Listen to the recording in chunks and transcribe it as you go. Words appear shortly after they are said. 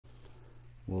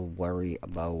will worry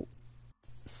about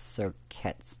Sir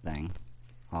Ket's thing.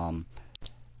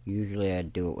 Usually I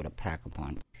do it with a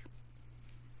Pack-a-Punch.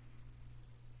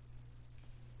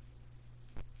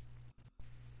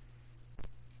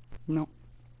 No.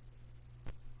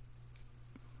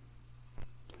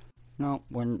 No,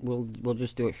 we'll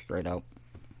just do it straight out.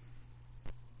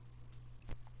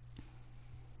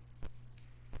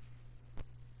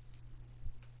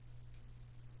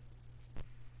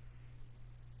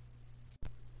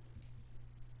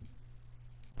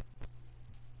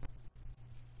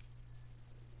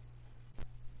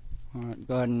 Alright,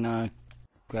 go ahead and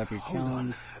grab your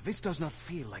challenge. This does not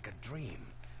feel like a dream.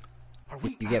 Are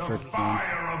we? You get The first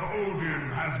fire of Odin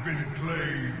has been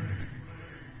claimed.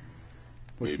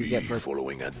 Maybe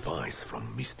following advice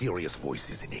from mysterious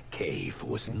voices in a cave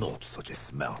was not such a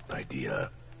smart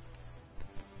idea.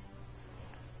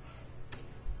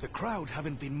 The crowd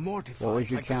haven't been mortified What was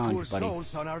your like the challenge, poor buddy?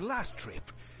 souls on our last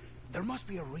trip. There must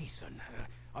be a reason,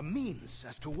 a means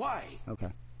as to why. Okay.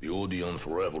 The audience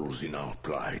revels in our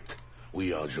plight.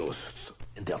 We are just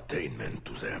entertainment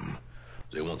to them.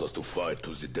 They want us to fight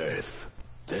to the death.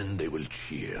 Then they will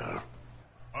cheer.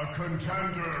 A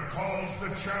contender calls the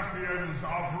champions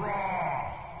of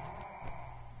Ra.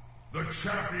 The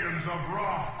champions of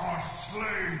Ra are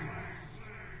slain.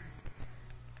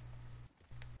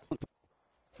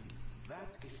 That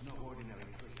is no ordinary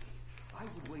tree. I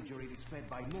would wager it is fed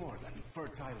by more than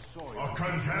fertile soil. A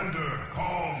contender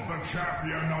calls the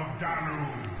champion of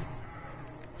Danu.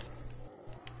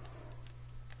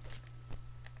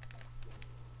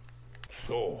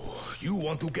 So, you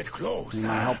want to get close, Need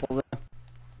my help over there?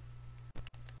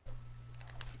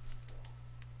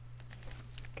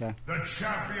 Okay. The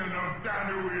champion of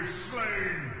Danu is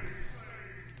slain.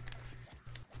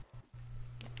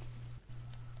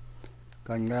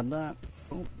 Go ahead and grab that.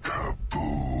 Oh.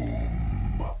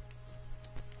 Kaboom!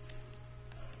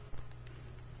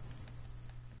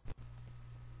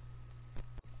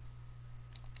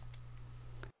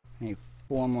 I need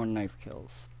 4 more knife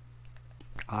kills.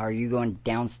 Are you going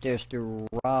downstairs to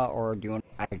Ra, or do you want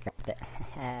to grab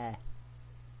it?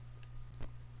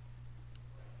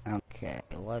 Okay,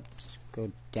 let's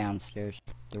go downstairs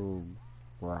through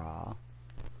Ra.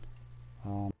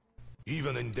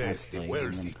 Even in death, Actually, the I'm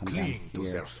wealthy gonna come cling down to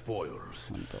here. their spoils.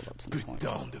 I'm gonna build up some Putain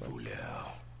points de real quick.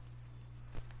 voleurs.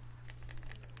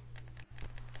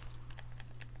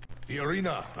 The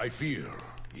arena, I fear,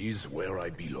 is where I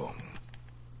belong.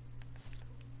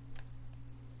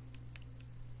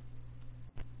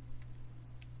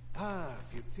 Ah,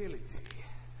 futility.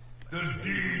 The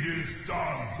deed is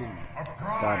done. A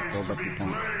prize build to up be your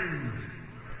points. claimed.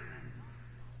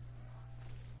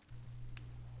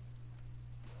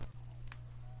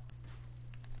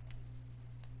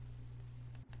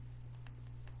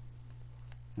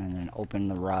 And then open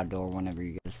the Ra door whenever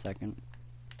you get a second.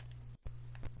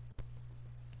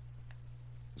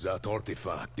 That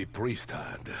artifact the priest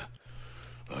had.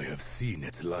 I have seen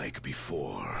its like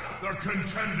before. The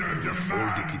contender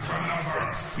Fold it in demands half another.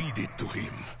 and feed it to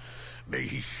him. May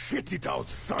he shit it out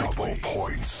sideways. Double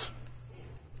points.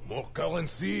 More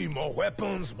currency, more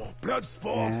weapons, more blood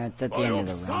sport. Yeah, it's at the I end hope of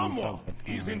the round, someone so it's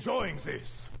is fine. enjoying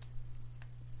this.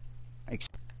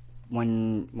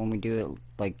 When we do it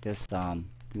like this,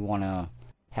 you want to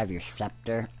have your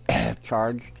scepter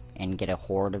charged and get a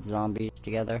horde of zombies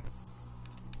together.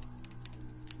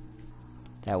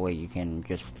 That way you can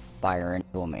just fire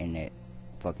into them and it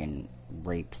fucking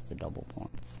rapes the double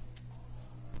points.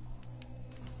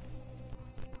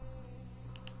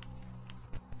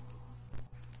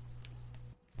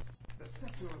 The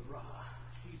scepter of Ra.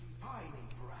 She's pining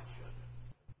for action.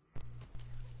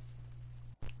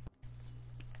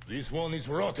 This one is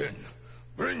rotten.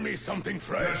 Bring me something The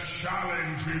fresh.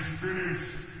 challenge is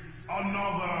finished.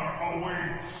 Another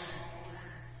awaits.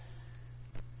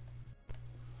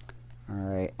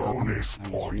 Alright, Bonus I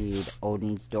just points. need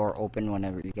Odin's door open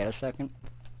whenever you get a second.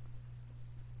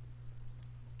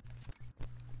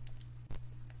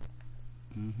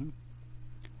 Mm-hmm.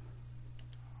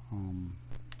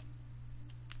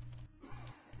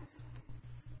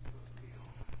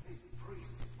 This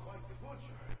priest is quite the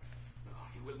butcher.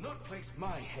 He will not place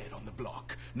my head on the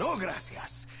block. No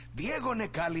gracias. Diego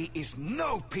Necali is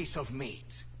no piece of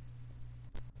meat.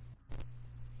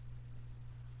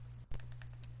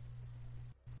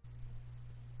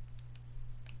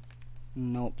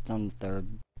 Nope, it's on the third.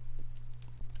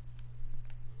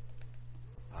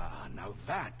 Ah, now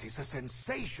that is a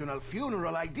sensational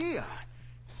funeral idea.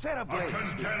 Set ablaze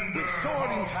contender with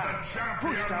sword in calls the hand,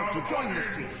 champion pushed out of to join the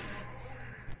Odin. scene.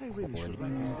 I really should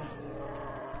write this down.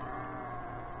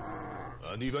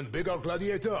 An even bigger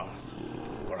gladiator.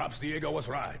 Perhaps Diego was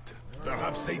right.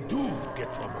 Perhaps they do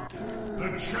get promoted.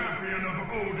 The champion of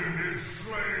Odin is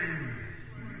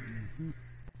slain!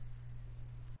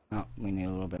 Oh, we need a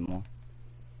little bit more.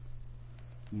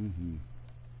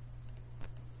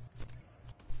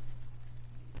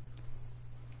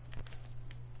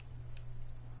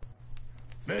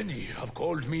 Many have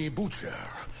called me Butcher.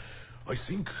 I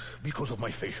think because of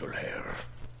my facial hair.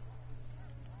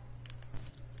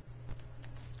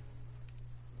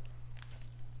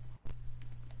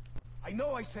 I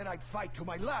know I said I'd fight to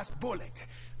my last bullet,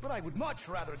 but I would much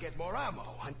rather get more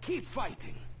ammo and keep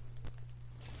fighting.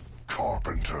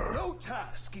 Carpenter. No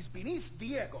task is beneath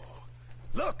Diego.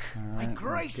 Look, I Alright,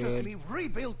 graciously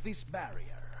rebuilt this barrier.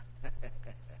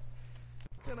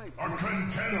 A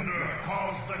contender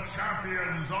calls the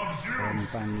champions of Let me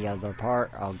Zeus! find the other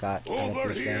part. I'll got Over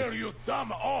these here, guys. you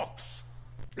dumb ox!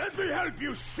 Let me help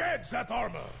you shed that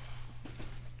armor!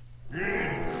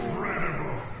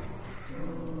 Incredible!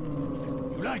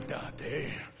 You like that, eh?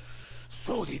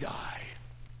 So did I.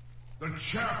 The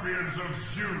champions of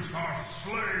Zeus are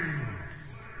slain!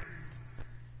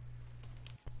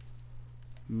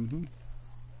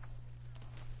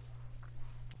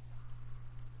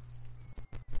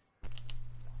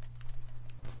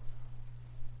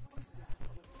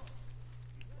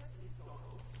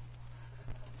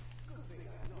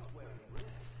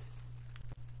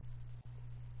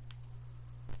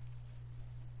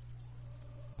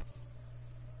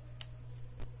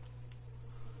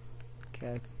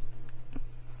 Okay.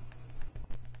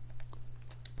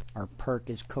 Our perk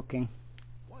is cooking.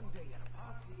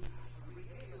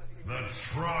 The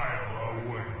trial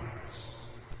awaits.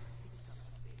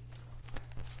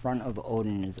 Front of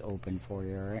Odin is open for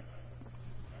you, alright?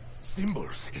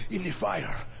 Symbols in the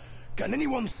fire. Can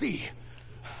anyone see?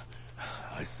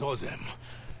 I saw them.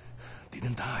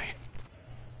 Didn't I?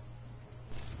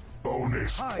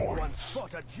 Bonus I once points.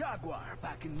 fought a jaguar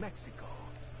back in Mexico.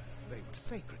 They were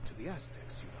sacred to the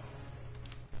Aztecs, you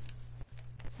know.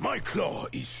 My claw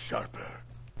is sharper.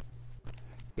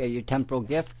 Yeah, your temporal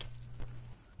gift.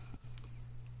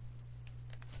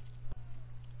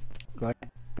 Go ahead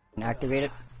and activate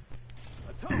it.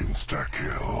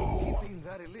 Insta-kill. Keeping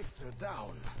that elixir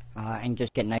down. And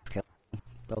just get knife kill.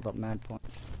 Build up mad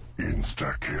points.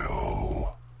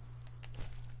 Insta-kill.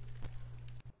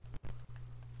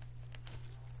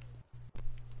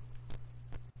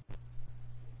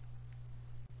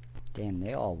 Damn,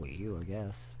 they all with you, I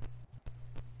guess.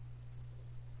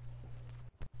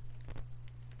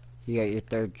 You got your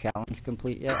third challenge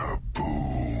complete yet?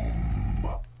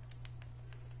 Kaboom.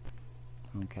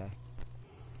 Okay.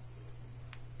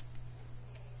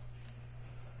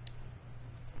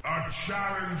 A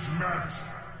challenge met.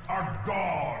 A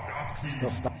god Still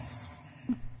appeased. stuck.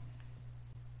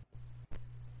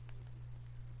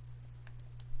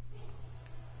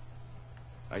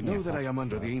 I know Yeah, that I am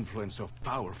under the fuck. influence of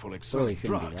powerful Really exotic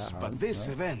shouldn't be drugs, that but hard, this right?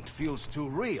 event feels too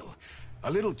real.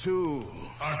 A little too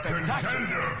A spectacular.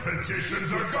 contender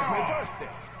petitions a It's my god.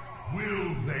 birthday.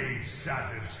 Will they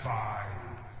satisfy?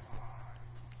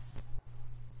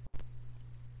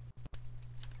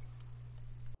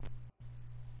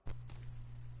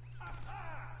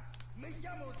 Me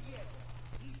llamo Diego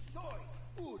y soy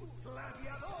un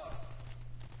gladiador.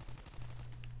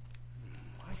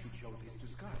 I should show this to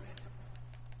Scarlet.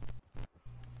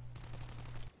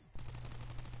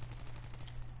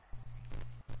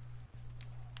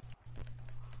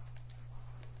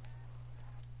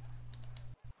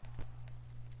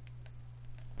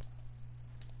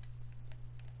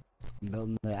 I'm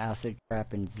building the acid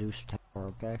trap in Zeus Tower,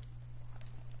 okay?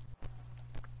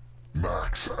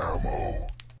 Max ammo.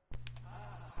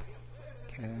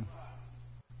 Okay.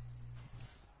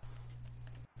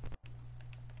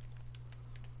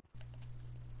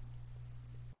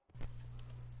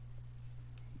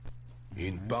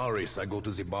 In Paris, I go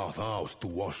to the bathhouse to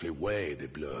wash away the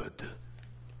blood.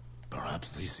 Perhaps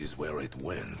this is where it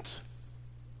went.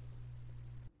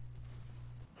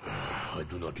 I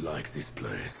do not like this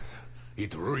place.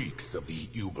 It reeks of the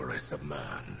hubris of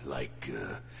man, like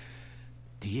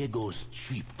Diego's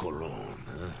cheap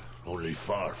cologne, only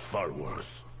far, far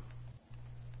worse.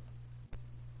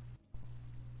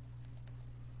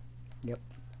 Yep.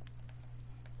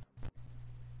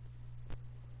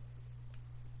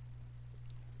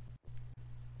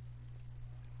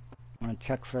 I'm gonna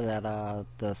check for that,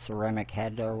 the ceramic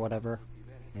head or whatever.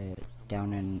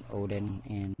 Down in Odin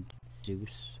and Zeus.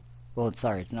 Well,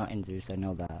 sorry, it's not in Zeus, I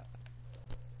know that.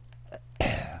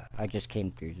 I just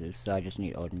came through Zeus, so I just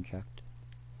need Odin checked.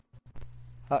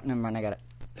 Oh, never mind, I got it.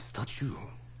 Is that you?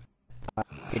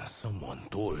 It's Someone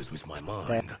toys with my that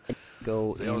mind.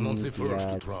 go They are in not the the, first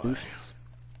to try. Zeus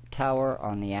tower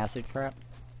on the acid trap.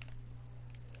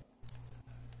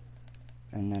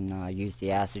 And then use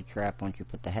the acid trap once you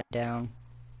put the head down.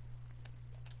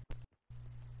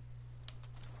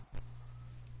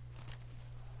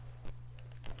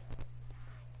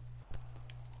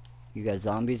 You got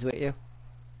zombies with you?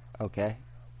 Okay.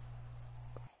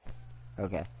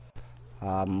 Okay.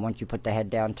 Once you put the head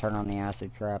down, turn on the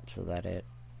acid trap so that it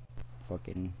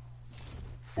fucking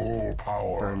Full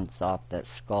power. burns off that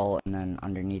skull, and then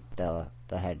underneath the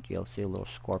head you'll see a little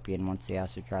scorpion once the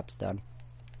acid trap's done.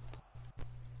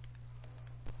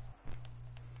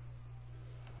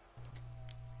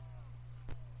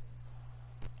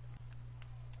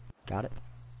 Got it?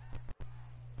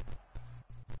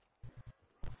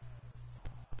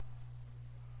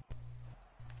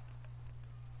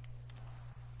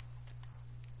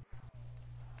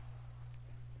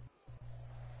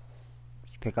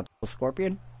 Did you pick up the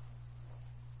scorpion?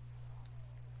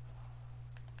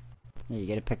 Yeah, you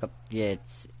gotta pick up, yeah,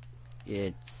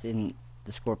 it's in,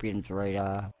 the scorpion's right,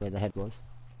 where the head was.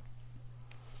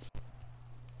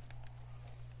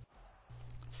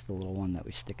 It's the little one that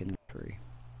we stick in the tree.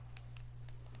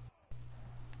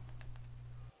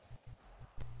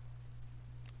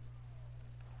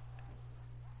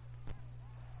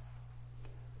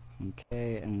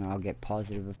 Okay, and I'll get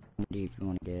positive affinity if you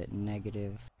want to get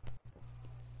negative.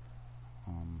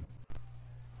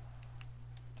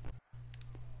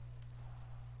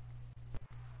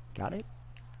 Got it?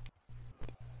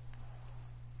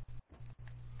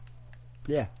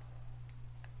 Yeah.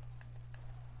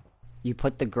 You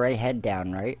put the gray head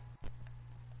down, right?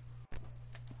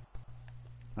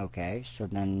 Okay, so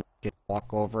then just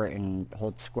walk over it and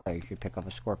hold square. You should pick up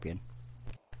a scorpion.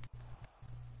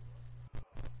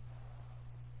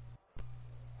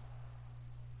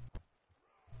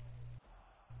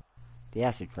 The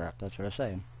acid trap, that's what I'm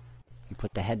saying. You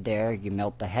put the head there, you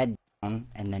melt the head down,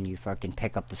 and then you fucking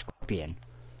pick up the scorpion.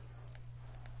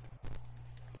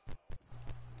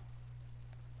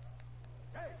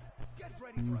 Hey, get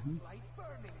ready for a slight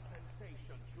burning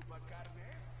sensation,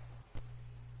 Chupacarne.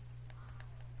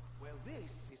 Well, this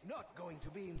is not going to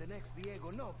be in the next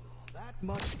Diego novel. That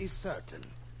much is certain.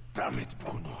 Damn it,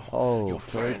 Bruno. Oh, Your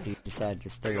okay, friends, so you decided to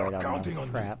stay they right are on counting the on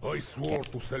trap. me. I swore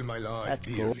to sell my life That's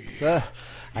cool. dearly.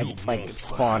 I You just like monster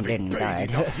spawned haven't in and paid died.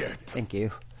 enough yet. Thank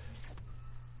you.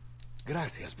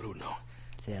 Gracias, Bruno.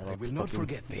 Yeah, I let's will not fucking-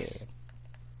 forget this.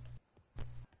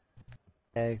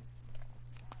 yeah. Okay.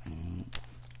 And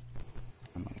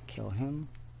I'm gonna kill him.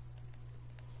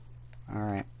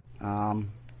 Alright. Won't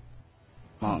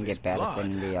This get bad blood,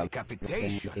 at the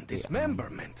decapitation,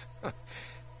 dismemberment.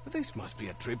 This must be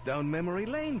a trip down memory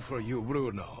lane for you,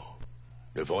 Bruno.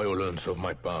 The violence of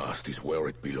my past is where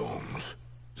it belongs.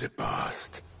 The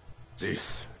past. This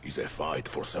is a fight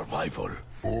for survival.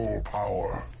 Full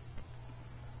power.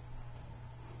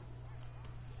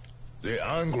 The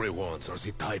angry ones are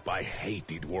the type I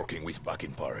hated working with back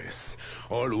in Paris.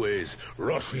 Always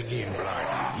rushing in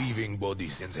blind, leaving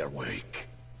bodies in their wake.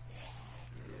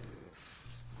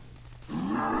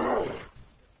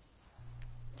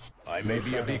 I may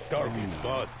be a big target,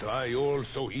 but I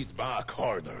also hit back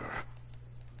harder.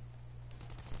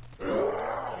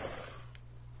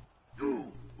 You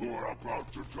who are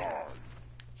about to die,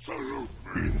 salute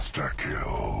me.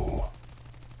 Insta-kill.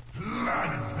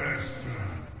 Bloodthirster.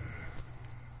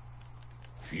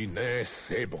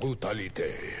 Finesse et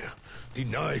brutalité. The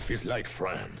knife is like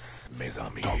France, mes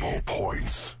amis. Double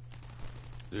points.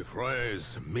 The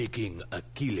phrase making a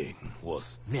killing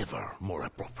was never more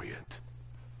appropriate.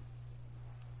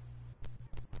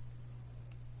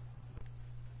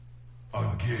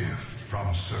 A gift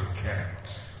from Sir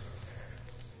Kent.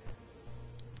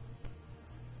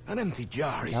 An empty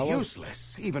jar is That was-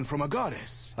 useless, even from a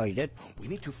goddess. Oh, you did? We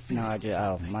need to feel No, I just,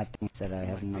 oh, something. my thing said I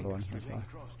had My another one. fingers That's why. remain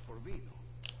crossed for Vino.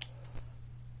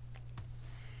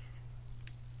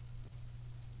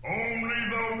 Only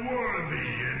the worthy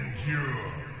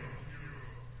endure.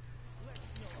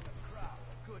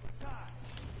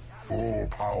 Full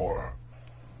power.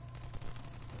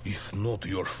 It's not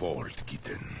your fault,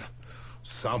 kitten.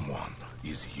 Someone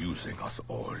is using us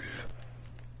all.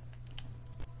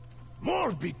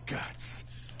 More big cats!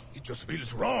 It just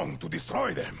feels wrong to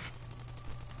destroy them.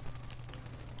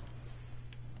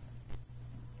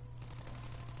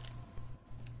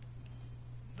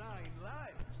 Nine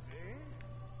lives, eh?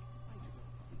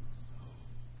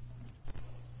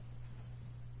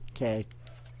 Okay.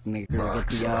 Make sure we get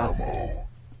Max the, ammo.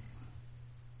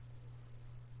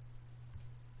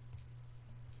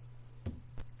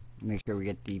 make sure we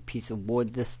get the piece of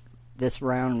wood this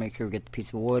round. Make sure we get the piece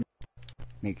of wood.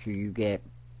 Make sure you get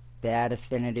bad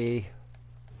affinity.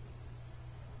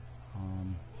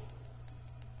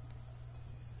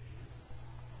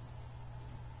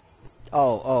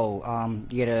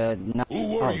 You gotta... Who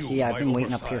were you, see, I've my been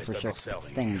waiting up here for oversized this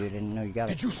adversary? thing, dude. I didn't know you got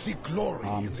it. Did you see glory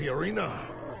in the arena?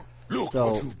 Look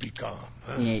So, what you've become,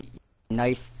 huh? You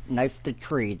knife the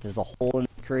tree. There's a hole in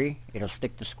the tree. It'll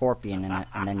stick the scorpion in it,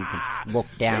 and then you can look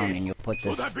down and you'll put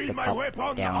should have been my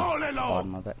weapon down all at the along.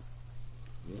 bottom of it.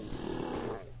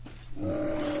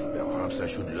 Perhaps I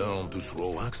should learn to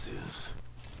throw axes.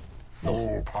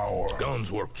 Full power.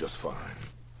 Guns work just fine.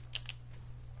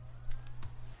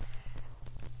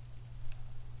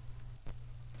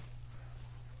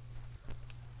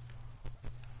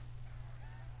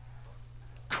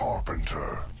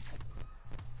 Carpenter.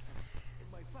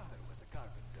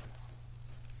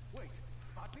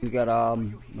 You got a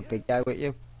big guy with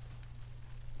you?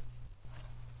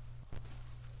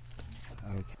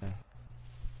 Okay.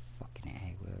 Fucking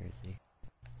A, where is he?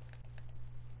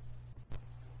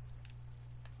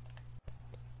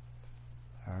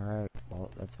 Alright,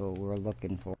 well that's what we're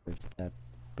looking for, is that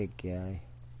big guy.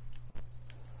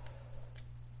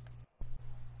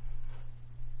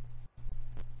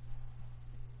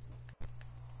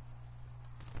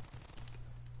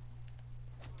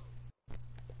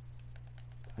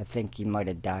 I think he might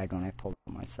have died when I pulled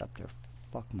out my scepter.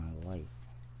 Fuck my life.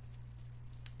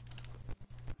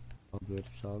 All good,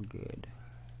 it's all good.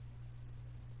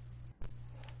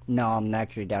 No, I'm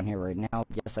actually down here right now.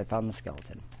 Yes, I found the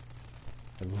skeleton.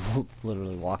 I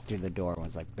literally walked through the door and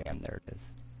was like, bam, there it is.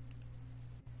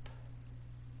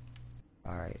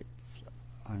 Alright, it's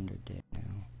under day now.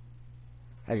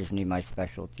 I just need my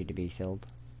specialty to be filled.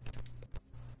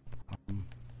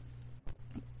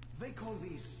 They call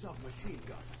these submachine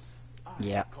guns.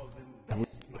 Yeah. Call them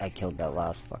I killed that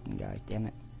last fucking guy, damn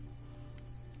it.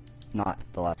 Not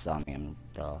the last zombie, I'm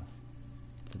the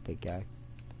big guy.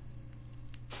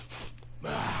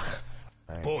 Ah,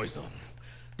 Right. poison.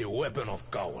 The weapon of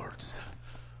cowards.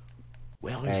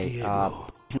 Where is Hey, Diego?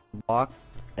 box,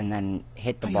 and then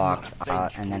hit the I am box,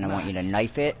 not a and then I want you to vengeful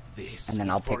knife it, This and then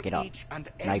is I'll for pick it up. each and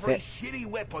Knife every it. shitty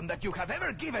weapon that you have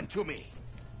ever given to me.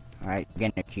 Alright,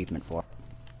 get an achievement for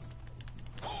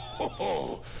it. Ho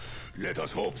ho! Let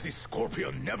us hope this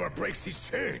scorpion never breaks his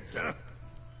chains, huh?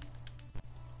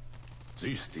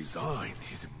 This design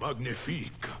is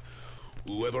magnifique.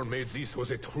 Whoever made this was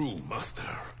a true master.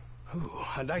 Ooh,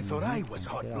 and I thought I was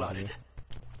hot-blooded.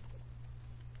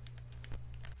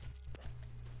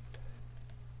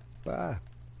 Bah,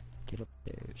 get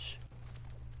upstairs.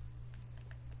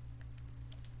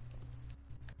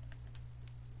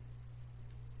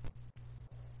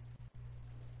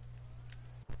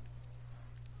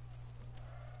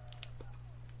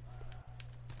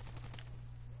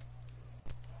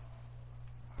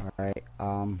 Alright,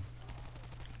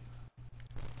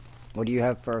 what do you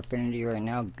have for affinity right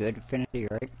now? Good affinity,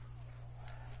 right?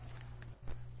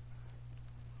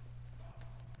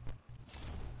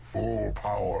 Full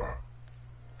power.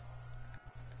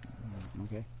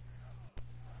 Okay.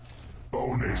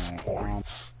 Bonus Alright,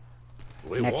 points.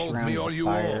 Next Revolt round me is all you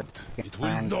fire. want. Second It will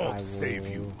round, not save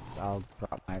you. I'll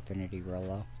drop my affinity real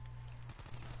low.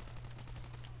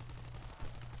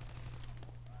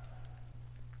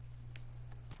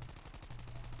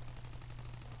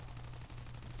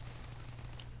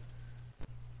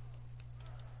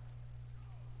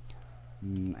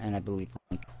 And I believe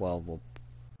on 12 we'll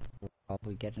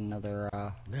probably get another,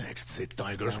 Next, the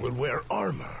tigers will wear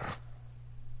armor.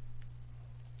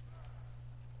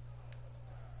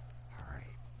 Alright.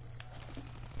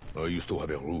 I used to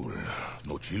have a rule.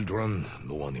 No children,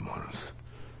 no animals.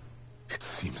 It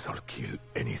seems I'll kill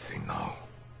anything now.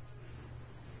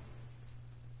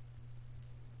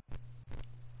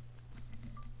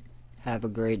 Have a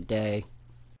great day.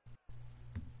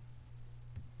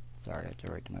 Sorry, I had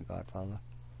to write to my godfather.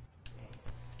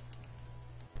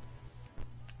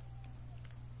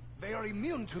 They are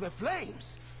immune to the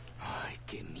flames. Ay,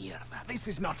 que mierda. This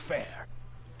is not fair.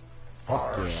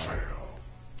 Fire Yeah. sale.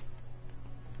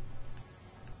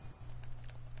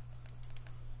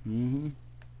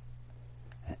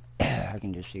 I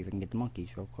can just see if I can get the monkeys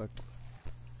real quick.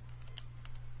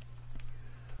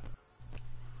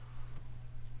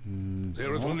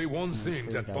 There is well, only one I'm thing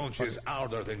afraid that I'll punches fuck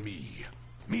harder than me.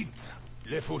 Meet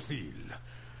Le Fossil.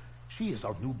 She is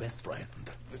our new best friend.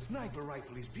 The sniper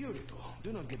rifle is beautiful.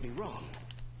 Do not get me wrong.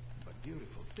 But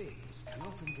beautiful things can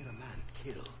often get a man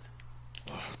killed.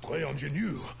 Très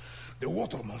ingénieux. The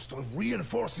water monster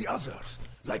reinforce the others,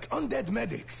 like undead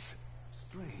medics.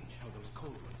 Strange how those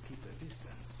cold ones keep their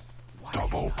distance. Why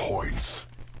Double not? points.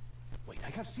 Wait, I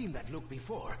have seen that look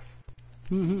before.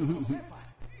 Josefa,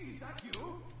 is that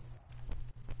you?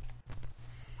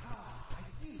 Ah, I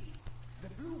see. The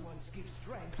blue ones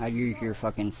I'd use your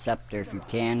fucking scepter if you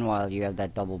can while you have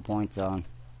that double points on.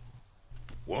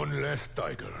 One less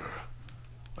tiger.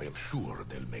 I am sure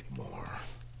they'll make more.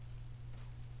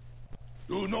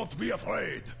 Do not be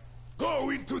afraid. Go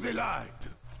into the light.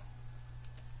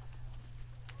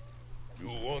 You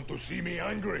want to see me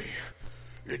angry?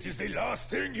 It is the last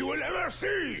thing you will ever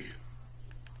see!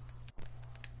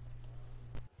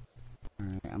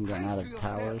 Alright, I'm getting out of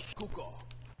towers.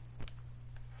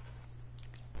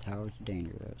 Towers are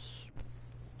dangerous.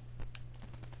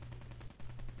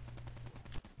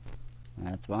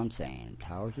 That's what I'm saying.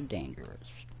 Towers are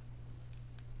dangerous.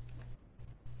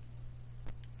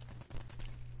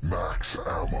 Max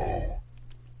ammo.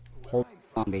 Hold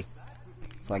zombie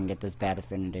so I can get this bad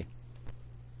affinity.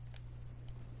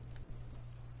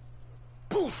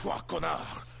 Bourgeois connard!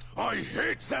 I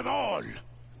hate them all!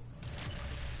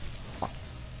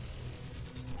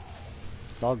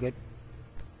 It's all good.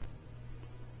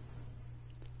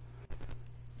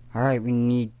 Alright, we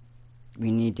need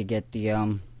to get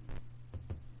the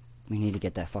we need to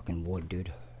get that fucking wood,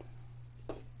 dude.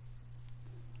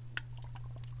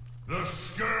 The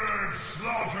scourge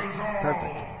slaughters all.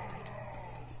 Perfect.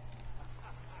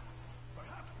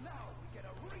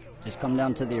 Just come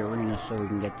down to the arena so we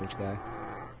can get this guy.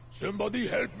 Somebody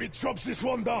help me chop this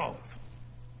one down!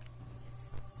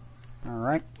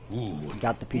 Alright. Ooh,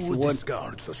 Got the piece who of would wood.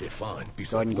 discard such a fine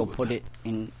piece Go ahead of and go wood? put it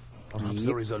in. Perhaps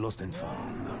there is a lost and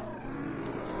found.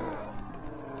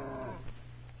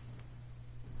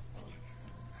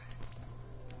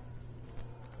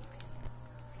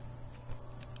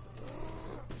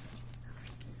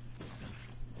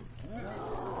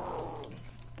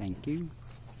 Thank you.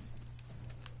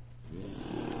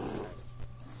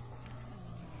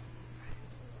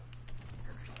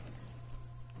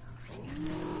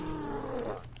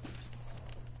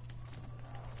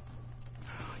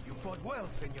 You fought well,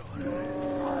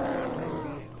 senor.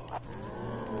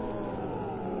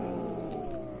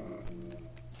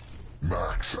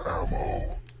 Max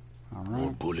ammo. All More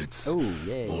right. bullets, Oh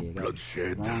yeah. more You got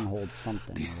bloodshed. Stronghold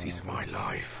something. This or is whatever. my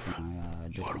life.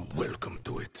 You are different- welcome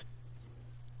to it.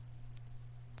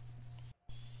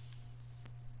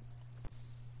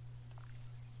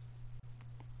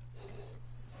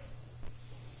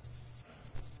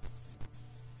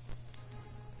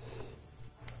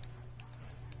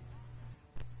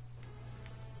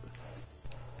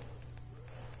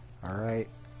 Alright,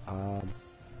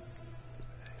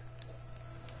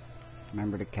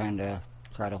 remember to kinda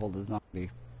try to hold the zombie.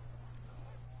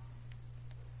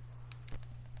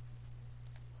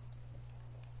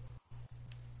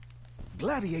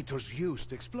 Gladiators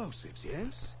used explosives,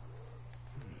 yes?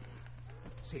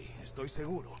 Sí, estoy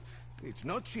seguro. It's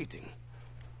not cheating.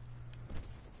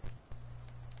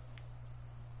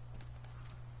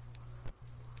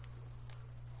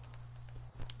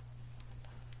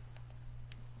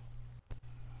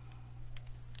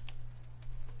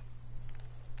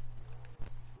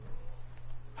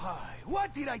 Hi,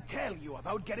 what did I tell you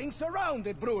about getting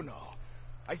surrounded, Bruno?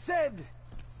 I said,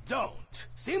 don't.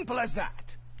 Simple as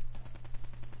that.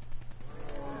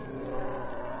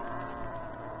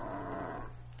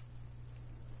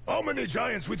 How many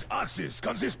giants with axes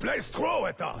can this place throw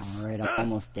at us? Alright, I'm huh?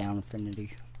 almost down,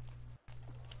 Affinity.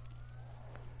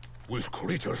 With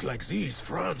creatures like these,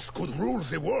 France could rule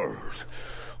the world.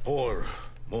 Or,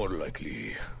 more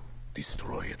likely,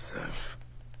 destroy itself.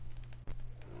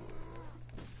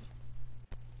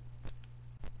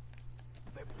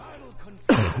 The battle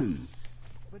continues,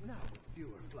 but now with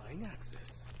fewer flying axes.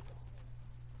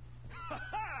 Ha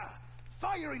ha!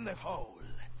 Fire in the hole!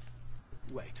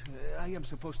 Wait, I am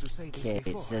supposed to say this Okay, it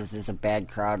before. says there's a bad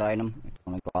crowd item. If you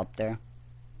wanna go out there,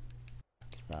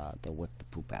 they'll whip the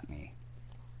poop at me.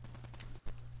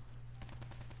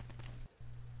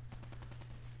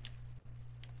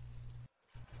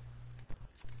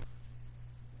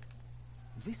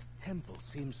 This temple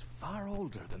seems far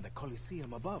older than the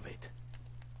Colosseum above it.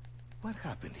 What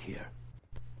happened here?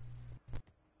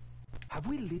 Have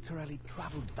we literally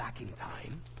traveled back in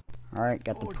time? Alright,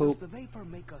 got the Or poop. does the vapor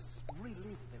make us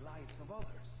relive the lives of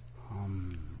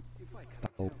others? If I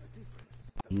cannot Oh. tell the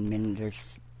difference.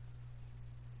 Minders.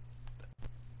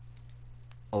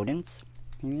 Odin's?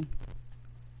 You mean?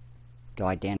 Go,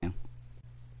 I Danu.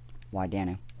 Why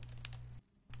Danu?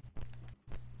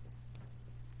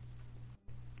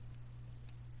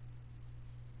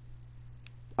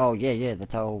 Oh, yeah,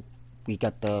 that's how we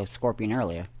got the scorpion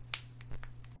earlier.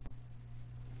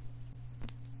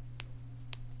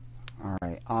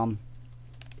 Alright, I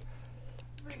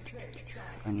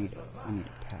need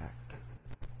a pack.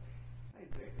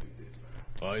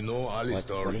 I know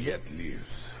Alistair what is it? yet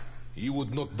lives. He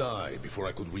would not die before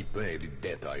I could repay the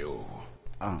debt I owe.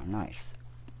 Oh, nice.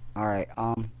 Alright,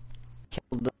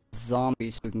 kill the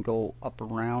zombies so we can go up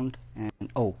around and...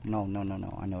 Oh, no.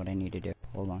 I know what I need to do.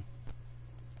 Hold on.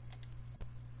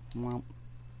 Well...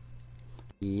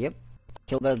 Yep.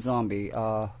 Kill that zombie,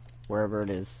 wherever it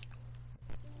is.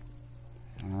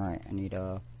 Alright, I need,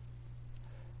 I'm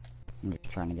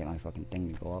just trying to get my fucking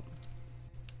thing to go up.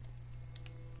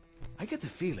 I get the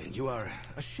feeling you are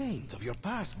ashamed of your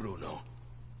past, Bruno.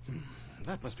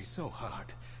 That must be so hard.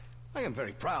 I am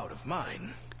very proud of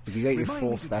mine. If you get your Remind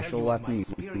full me to tell special you of my weapon, you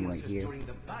can come right experiences here. during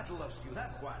the Battle of Ciudad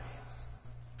Juarez.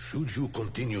 Should you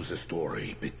continue the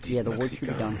story, petit Yeah, the work should be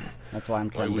Mexican, done. That's why I'm I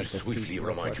trying to will get this swiftly piece real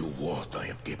remind quick. you what I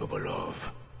am capable of.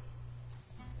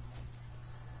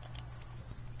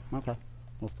 Okay.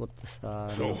 We'll flip this,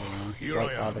 So, here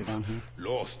White I Father am, down here.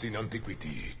 lost in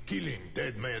antiquity, killing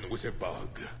dead men with a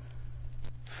bug.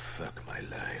 Fuck my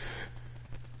life.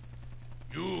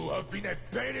 You have been a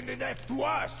pain in the neck to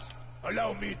us!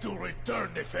 Allow me to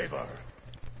return the favor.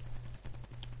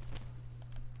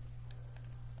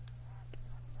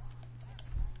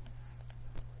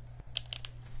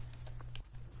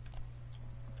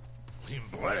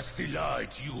 Embrace the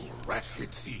light, you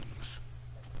wretched things.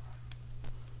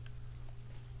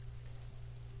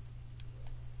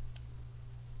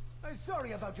 I'm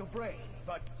sorry about your brain,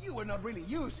 but you were not really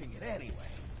using it anyway.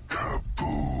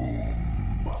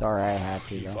 Sorry, I had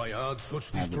to, If though. I had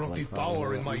such I had to play destructive for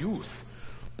power a in my little. youth,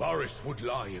 Paris would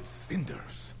lie in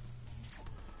cinders.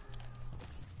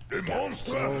 The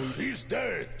monster is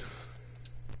dead.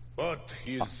 But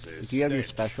his If you have your stench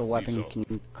special weapon, lives can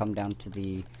you come down to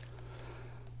the...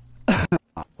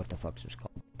 what the fuck's this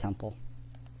called? Temple.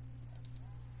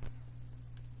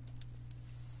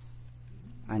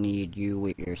 I need you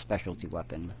with your specialty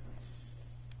weapon.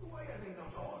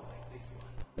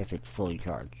 If it's fully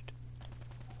charged.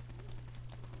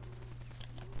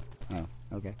 Oh,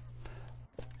 okay.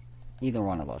 Either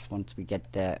one of us. Once we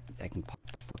get that, I can pop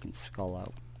the fucking skull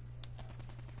out.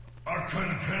 A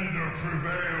contender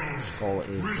prevails. Skull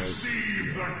is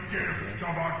Receive the gift of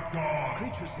a god.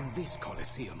 Creatures in this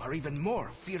Colosseum are even more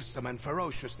fearsome and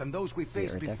ferocious than those we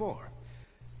faced right there. before.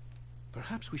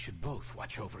 Perhaps we should both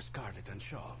watch over Scarlet and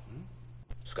Shaw,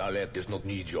 Scarlet does not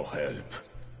need your help.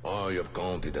 I have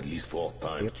counted at least 4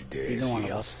 times Yep, today either one she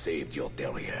of has us. saved your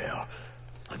derriere.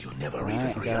 And you never Alright, even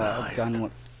got a realized. gun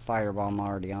with firebomb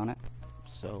already on it.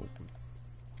 So...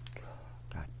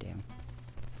 God damn.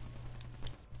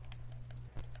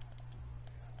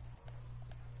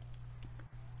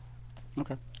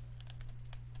 Okay.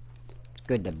 It's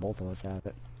good that both of us have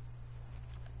it.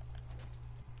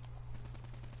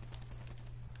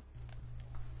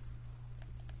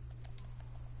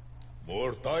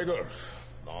 More tigers.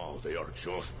 Now they are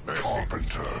just messing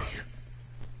Carpenter. with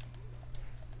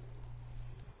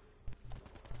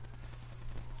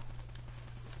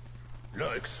me.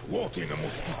 Like swatting a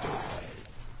mosquito.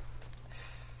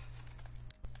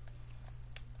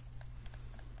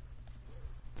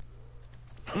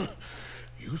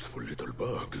 Useful little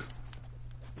bug.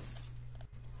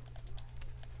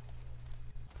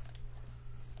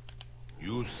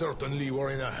 You certainly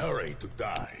were in a hurry to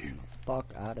die.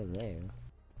 Fuck out of there.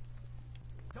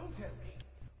 Don't tell me.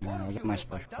 No, One I of get you my read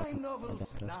my special dime weapon. I novels,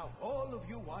 got this. now all of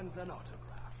you want an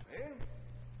autograph, eh?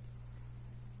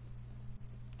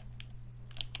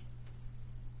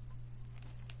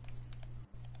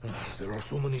 There are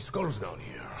so many skulls down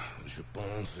here. Je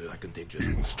pense I can take just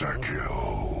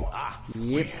Insta-kill. Ah,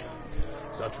 Yep. oui.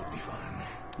 That should be fine.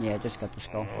 Yeah, just got the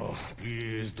skull. Oh,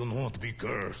 please do not be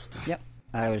cursed. Yep.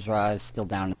 I was still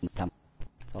down in the temple.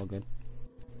 It's all good.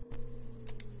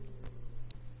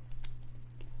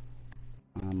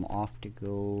 I'm off to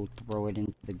go throw it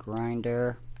into the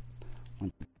grinder.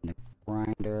 Once it's in the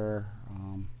grinder,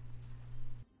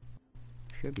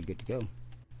 should be good to go.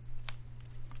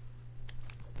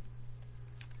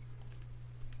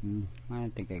 I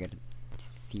think I got a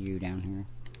few down here.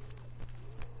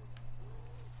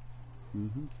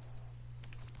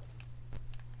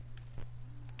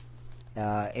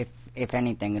 If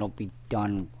anything, it'll be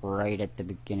done right at the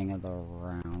beginning of the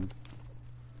round.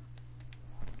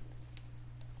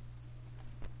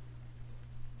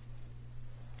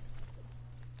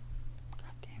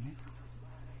 God damn it.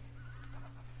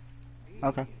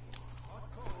 Okay.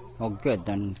 Well, good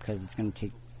then, because it's gonna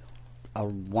take a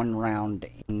 1 round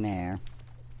in there.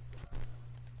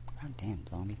 God damn,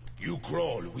 zombie. You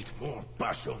crawl with more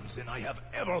passions than I have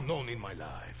ever known in my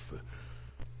life.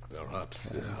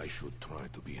 Perhaps I should try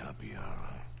to be happier.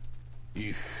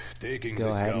 If taking Go the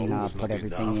ahead skull and was put not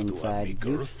everything enough to have me inside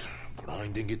Zeus. cursed,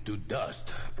 grinding it to dust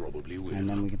probably will. And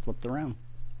then we can flip it around.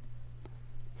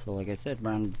 So like I said,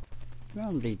 around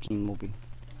 18 will be.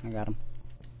 I got him.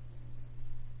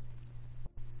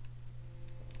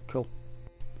 Cool.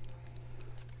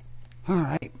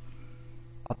 Alright.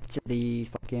 Up to the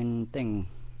fucking thing.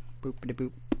 Boopity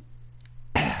boop.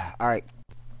 Alright.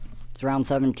 It's round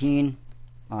 17.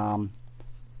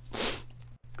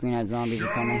 Green-eyed zombies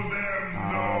are coming.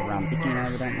 Round 18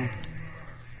 evidently.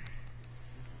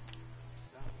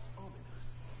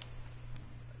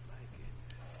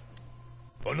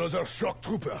 Another shock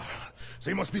trooper.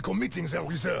 They must be committing their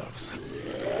reserves.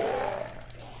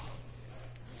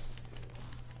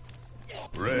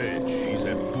 Rage is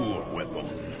a poor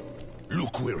weapon.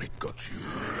 Look where it got you.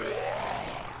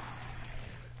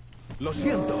 Lo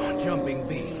siento, Jumping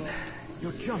Bean.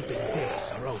 Your jumping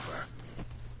days are over.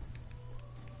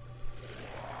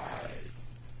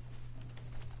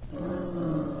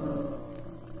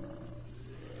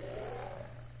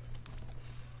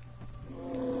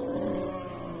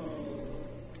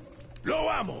 Low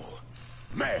ammo!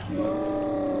 Merde!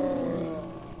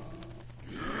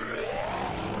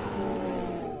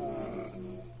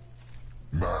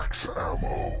 Max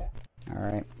ammo.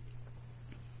 Alright.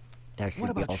 That What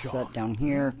should be about all Shaw? set down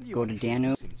here. You Go to and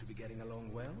Danu. seem to be getting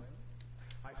along well.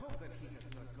 I hope that he has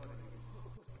not got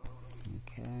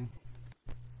any. Okay.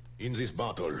 In this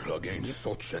battle against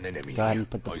such an enemy, Go ahead and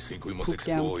put the I think we must poop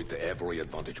down. exploit every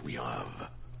advantage we have.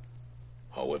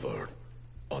 However,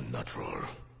 unnatural.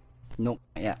 Nope,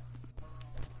 yeah.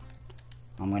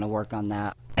 I'm gonna work on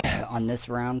that on this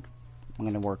round. I'm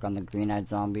gonna work on the green-eyed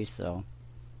zombies, so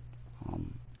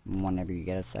whenever you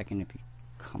get a second, if you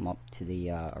come up to the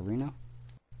arena.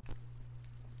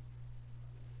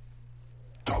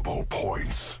 Double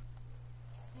points.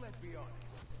 Let's be honest.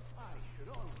 I should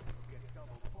always get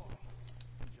double points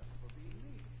just for being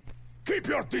me. Keep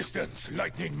your distance,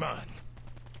 Lightning Man.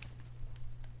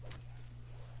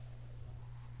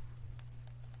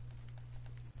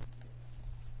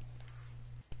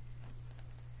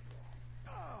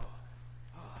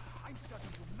 I'm starting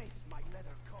to miss my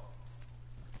leather coat.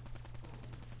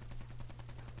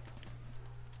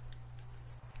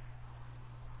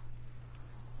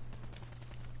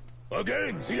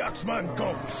 Again, the Axeman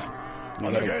comes. You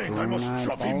And got a again, I must green-eyed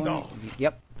chop him ball? down.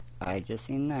 Yep, I just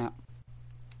seen that.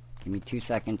 Give me 2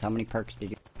 seconds. How many perks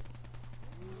did you?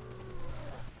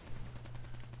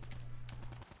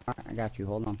 Alright, I got you.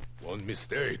 Hold on. One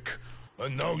mistake,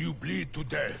 and now you bleed to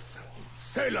death.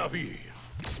 C'est la vie.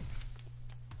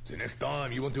 The next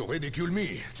time you want to ridicule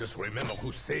me, just remember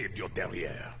who saved your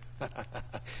derriere.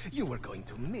 You were going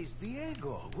to miss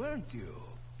Diego, weren't you?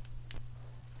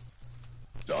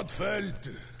 That felt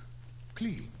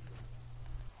clean.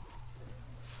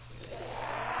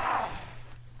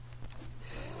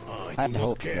 I I'd do not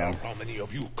hope care so. how many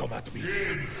of you come at me.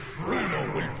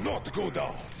 Bruno will not go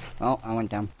down. Oh, I went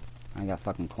down. I got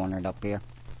fucking cornered up here.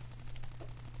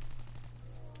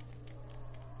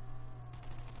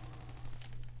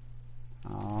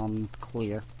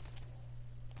 Clear.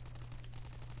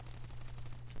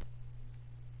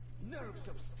 Nerves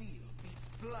of steel beats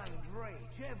blind rage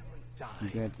every time.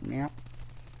 Good. Yep.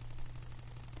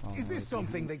 Is this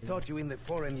something they taught you in the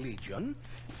Foreign Legion?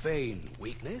 Feign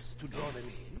weakness to draw them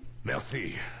in?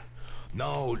 Merci.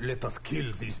 Now let us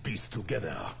kill these beasts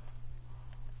together.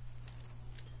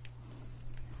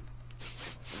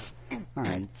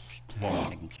 Alright, it's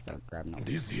time I can start grabbing up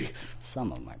Dizzy.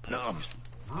 some of my Numb. perks.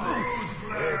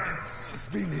 Head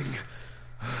spinning.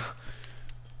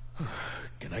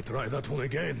 Can I try that one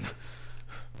again?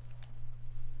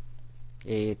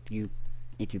 If you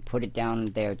put it down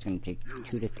there, it's gonna take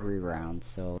 2 to 3 rounds,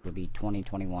 so it'll be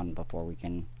 2021 before we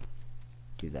can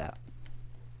do that.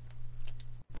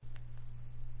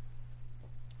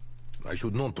 I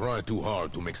should not try too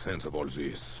hard to make sense of all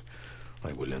this.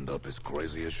 I will end up as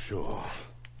crazy as Shaw.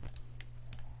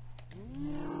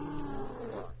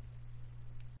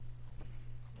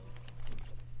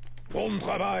 Bon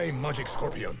travail, Magic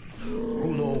Scorpion.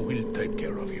 Bruno will take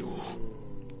care of you.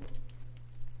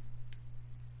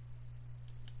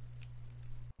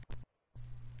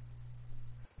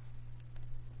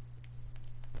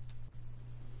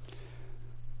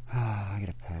 I got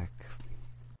a pack.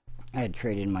 I had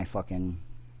traded my fucking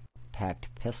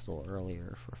packed pistol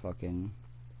earlier for fucking...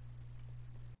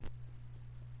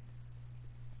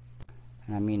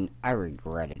 I mean, I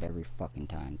regret it every fucking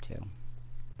time, too.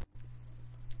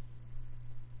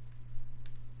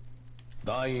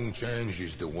 Dying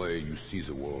changes the way you see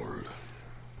the world.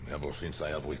 Ever since I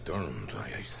have returned,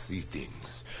 I see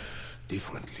things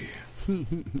differently.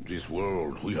 This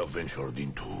world we have ventured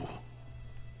into,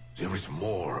 there is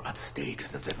more at stake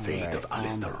than the fate Right, of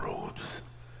Alistair Rhodes.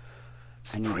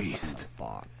 I need priest. a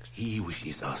box. He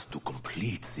wishes us to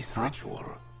complete this Huh? ritual.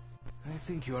 I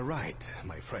think you are right,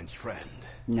 my French friend.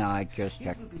 No, I just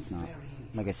checked. It's not.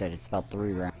 Like I said, it's about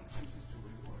 3 rounds.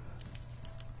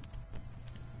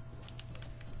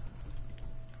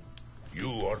 You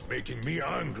are making me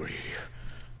angry.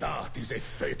 That is a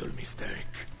fatal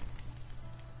mistake.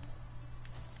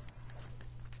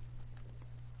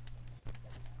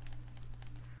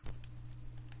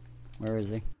 Where is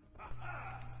he?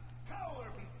 Cower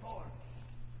before me.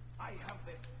 I have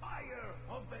the fire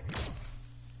of the...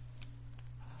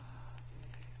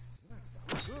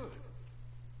 That sounds good.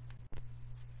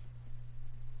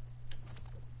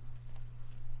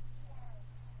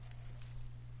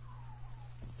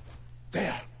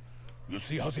 There! You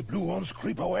see how the blue ones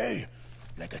creep away?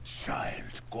 Like a child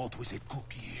caught with a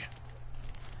cookie.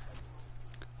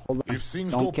 Hold on. If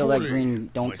things Don't go kill poorly, that green.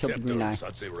 Don't my kill the green eye.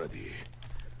 scepter's at the ready.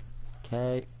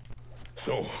 Okay.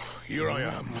 So, here I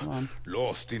Hold am, on.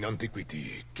 lost in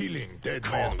antiquity, killing dead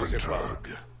men with a bug.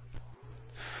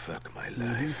 Fuck my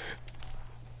life.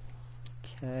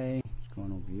 Okay.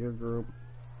 Going over your group.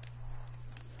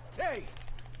 Hey,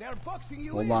 they're boxing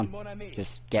you Hold in, on. mon ami.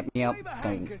 Just get me up. Wave a Don't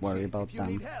handkerchief worry about if you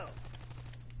need them. help.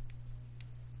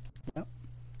 Yep.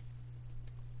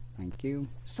 Thank you.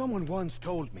 Someone once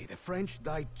told me the French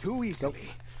died too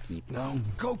easily. Keep Now, going.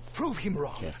 go prove him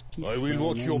wrong. Just keep I will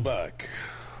watch staying your in. back.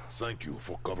 Thank you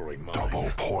for covering mine.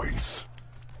 Double points.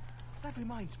 That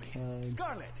reminds me. Okay.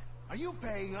 Scarlet, are you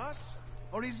paying us?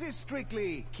 Or is this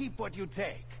strictly keep what you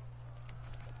take?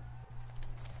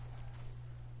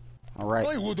 Alright.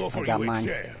 I would offer got you a mine.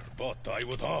 chair, but I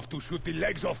would have to shoot the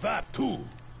legs off that too.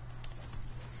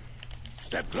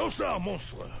 Step closer,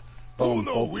 monstre. Boom.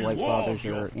 Uno Both will White warm Fathers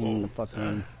your are in the bones,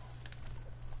 fucking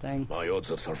thing. My odds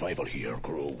of survival here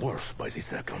grow worse by the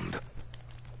second.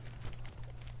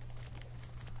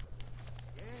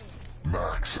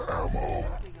 Max ammo.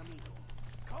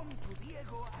 Come to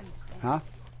Diego and Huh?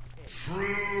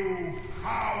 True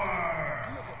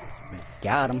power. look at this man.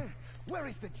 Got him. Where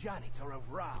is the janitor of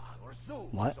Ra or Zeus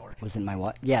What? or... Was it my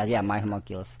what? Yeah, my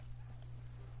homunculus.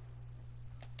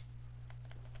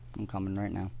 I'm coming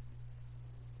right now.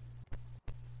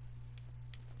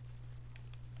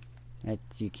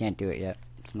 You can't do it yet.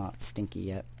 It's not stinky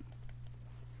yet.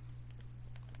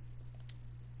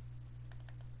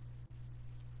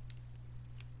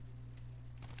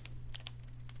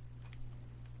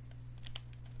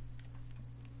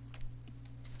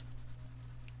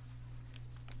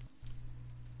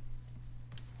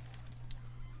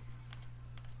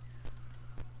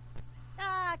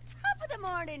 Ah, top of the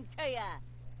morning to ya.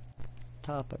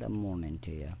 Top of the morning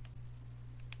to you.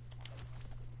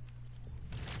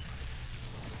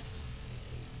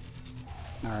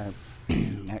 Alright,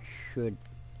 that should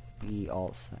be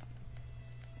all set.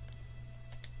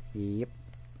 Yep.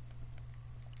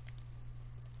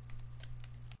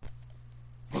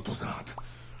 What was that?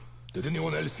 Did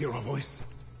anyone else hear a voice?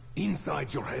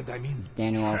 Inside your head, I mean.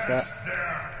 Daniel, all set?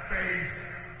 Their faith.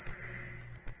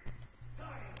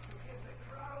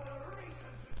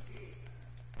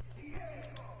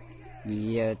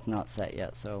 Yeah, it's not set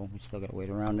yet, so we still gotta wait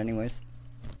around anyways.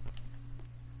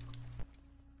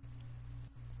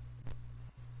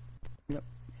 Yep.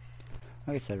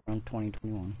 Like I said, around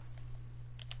 2021.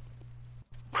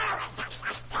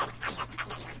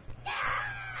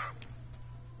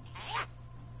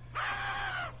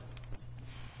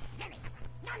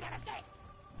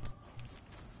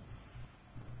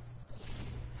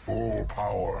 Full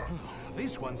power.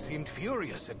 This one seemed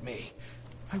furious at me.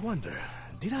 I wonder,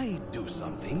 did I do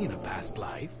something in a past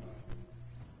life?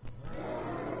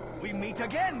 We meet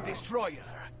again, Destroyer!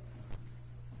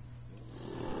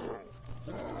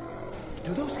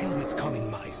 Do those helmets come in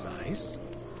my size?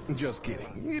 Just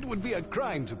kidding. It would be a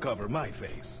crime to cover my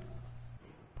face.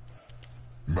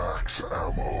 Max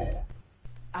ammo.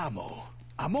 Ammo.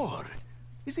 Amor.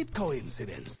 Is it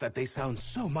coincidence that they sound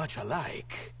so much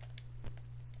alike?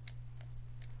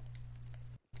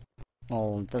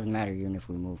 Well, it doesn't matter even if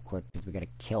we move quick, because we gotta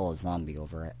kill a zombie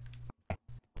over it.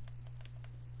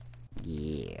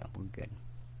 Yeah, we're good.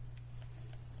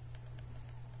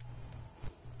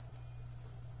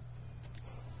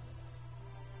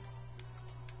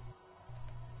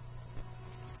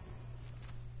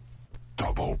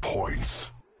 Double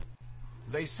points.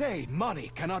 They say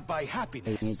money cannot buy Hey,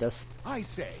 happiness. you need this? I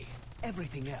say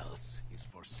everything else is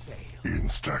for sale.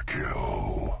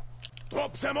 Insta-kill.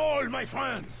 Drop them all, my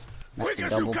friends! Quick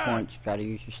That's as the you double can! points, gotta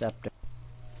use your scepter.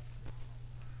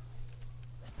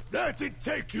 Let it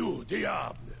take you,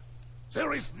 Diable!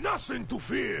 There is nothing to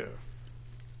fear!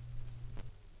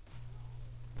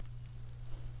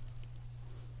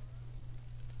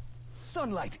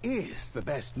 Sunlight is the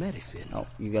best medicine. Oh,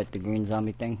 you got the green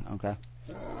zombie thing? Okay.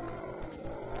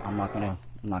 I'm not gonna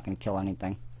kill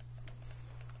anything.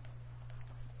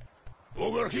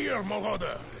 Over here,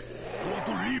 Marauder. You want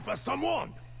to leap as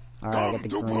someone? Alright, I got the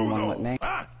green one with me.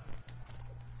 Huh?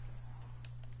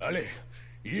 Allez,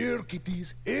 here,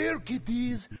 kitties, here,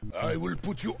 kitties. I will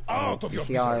put you out of You your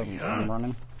see how misery, I'm huh?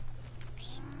 running?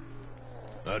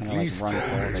 At Kinda least like run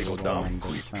forward they a go little down and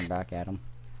quick. just turn back at him.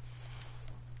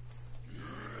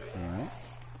 Alright,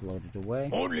 loaded away.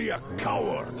 Only a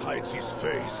coward hides his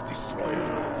face,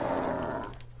 destroyer.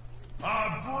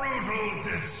 A brutal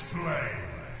display.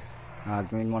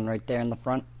 Green one right there in the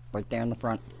front. Right there in the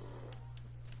front.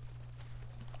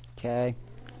 Okay.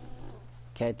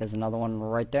 Okay, there's another one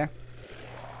right there.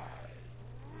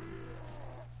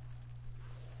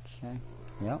 Okay,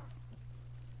 yep.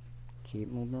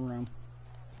 Keep moving around.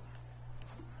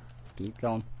 Keep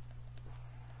going.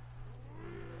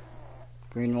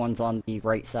 Green one's on the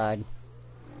right side.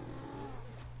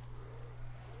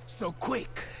 So quick,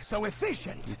 so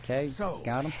efficient, Okay, so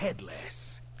got him.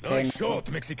 headless. Okay, Nice next shot,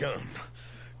 Mexican.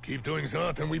 Keep doing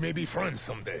that and we may be friends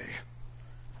someday.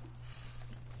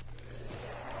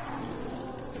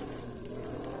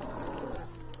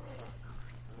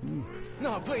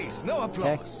 No, please, no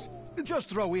applause. Just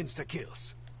throw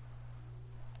insta-kills.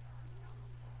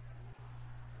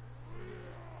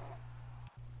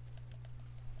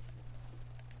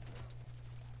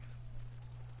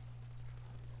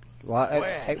 Well, Well,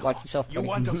 hey, watch yourself. you buddy.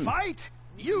 want to fight?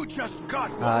 You just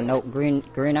got one. No, green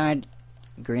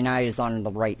eye is on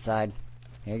the right side.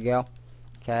 Here you go.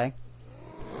 Okay.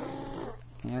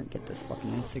 Here, get this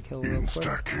fucking insta-kill real quick.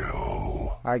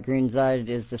 Insta-kill. Alright, green side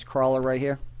is this crawler right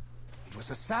here. It was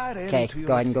a sad end Okay, to your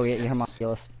go ahead and go get your existence.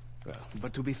 homunculus. Well,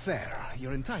 but to be fair,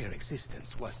 your entire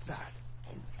existence was sad.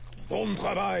 Bon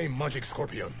travail, Magic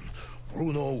Scorpion.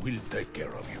 Bruno will take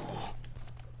care of you.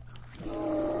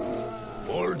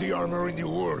 All the armor in the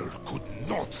world could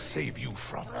not save you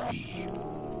from me.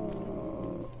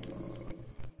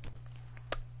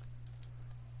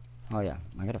 Oh yeah,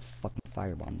 I gotta fucking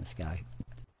firebomb this guy.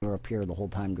 You were up here the whole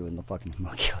time doing the fucking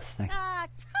homunculus thing. Ah,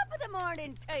 top of the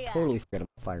morning to ya. Totally forgot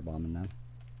about firebombing them.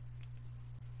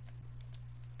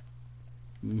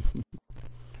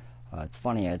 It's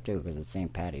funny too, because it's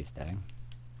St. Patty's Day.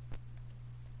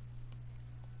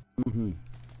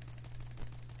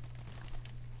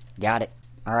 Got it.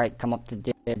 Alright, come up to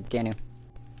Danu.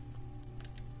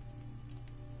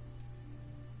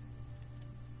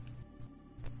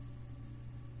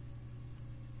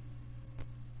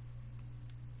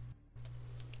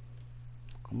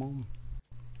 Come on.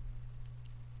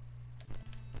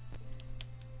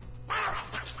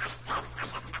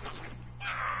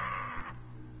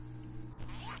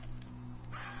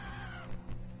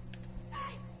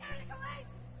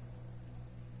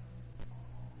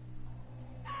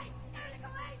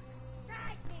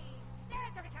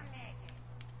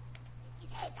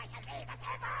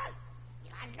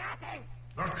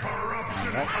 The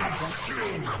corruption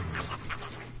consumes.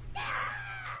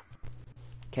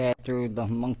 Okay, I threw the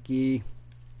monkey.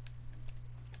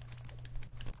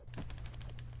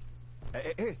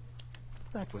 Hey,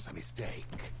 that was a mistake.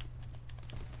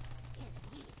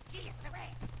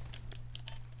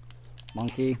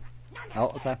 Monkey. Oh,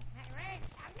 okay.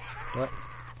 Do it.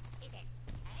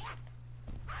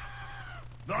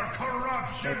 The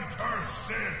corruption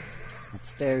persists.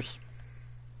 Upstairs.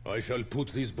 I shall put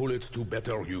these bullets to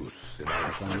better use. In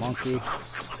our Fucking monkey.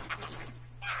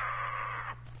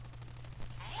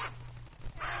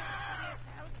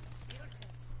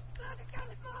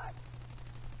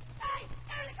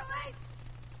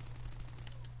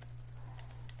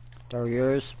 Throw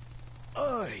yours.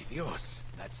 Ay, Dios,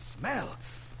 that smell.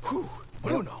 Whew.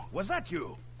 Bruno, was that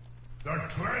you? The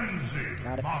cleansing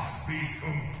Got it. must be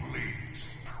complete.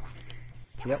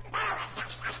 Yep.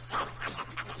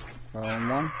 Throw in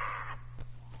one.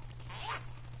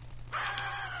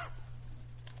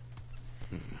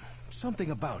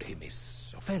 Something about him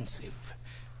is offensive.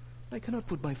 I cannot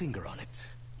put my finger on it.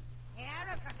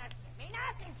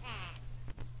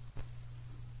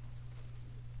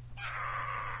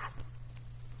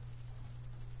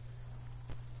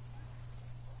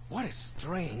 What a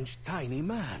strange, tiny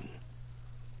man.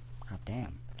 God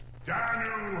damn.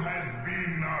 Danu has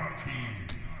been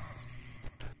appeased.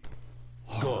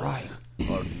 gods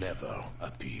are never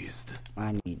appeased.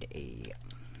 I need a...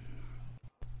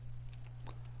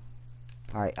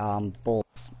 Alright, bulls.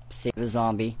 Save the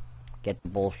zombie. Get the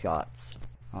bull shots.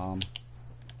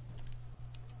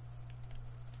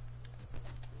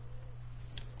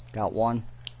 Got one.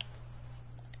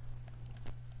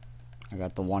 I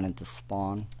got the one at the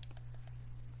spawn.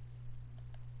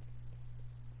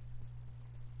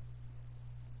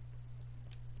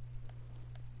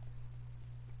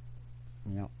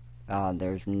 Yep.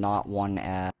 There's not one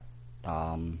at,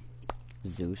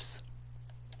 Zeus.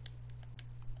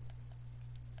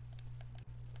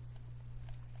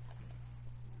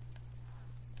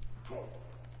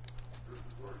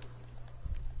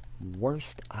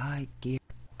 Worst idea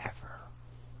ever.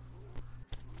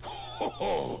 Ho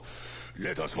ho!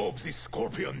 Let us hope this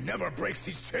scorpion never breaks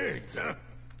his chains, huh?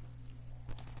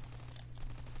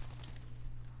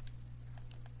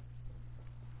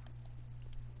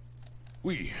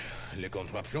 Oui, la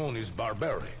contraption is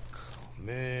barbaric,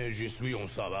 mais je suis un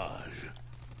sauvage.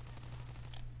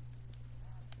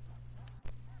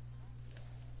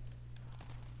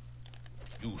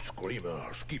 You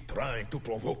screamers keep trying to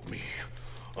provoke me,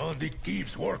 and it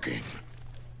keeps working.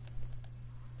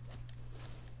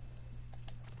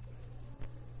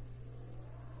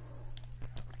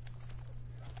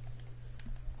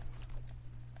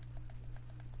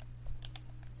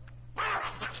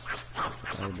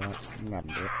 Sorry, but I'm gonna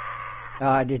do it.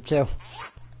 I did too.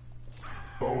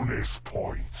 Bonus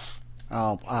points.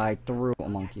 Oh, I threw a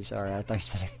monkey. Sorry, I thought you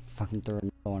said I fucking threw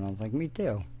another one. I was like, me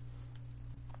too.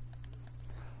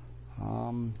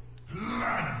 Bloodthirsty.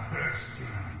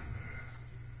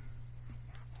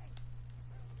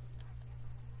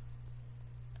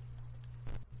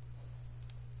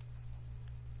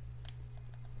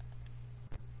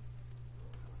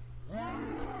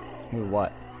 Who,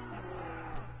 what?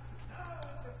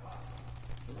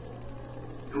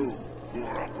 You who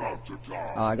are about to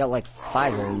die. I got like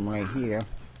 5 of them right here.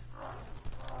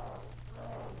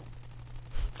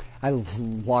 I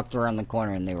walked around the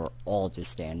corner and they were all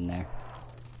just standing there.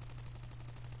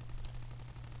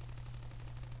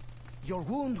 Your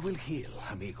wound will heal,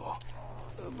 amigo.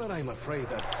 But I'm afraid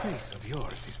that face of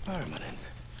yours is permanent.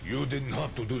 You didn't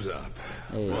have to do that.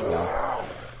 There you But go.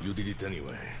 you did it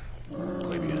anyway.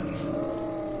 Très bien.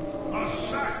 A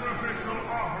sacrificial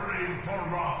offering for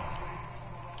Ra.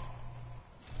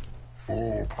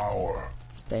 Full power.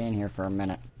 Stay in here for a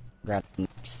minute. Grab the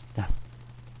next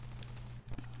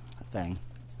thing.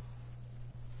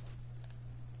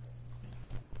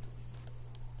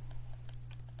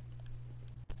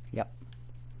 Yep.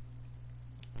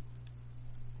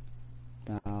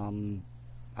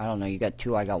 I don't know, you got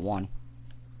 2, I got 1.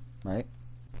 Right?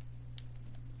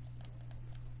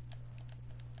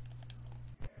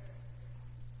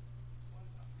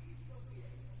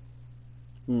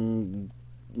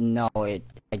 No, I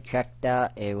checked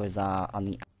that. It was on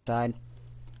the outside.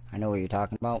 I know what you're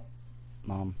talking about.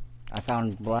 I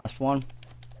found the last one.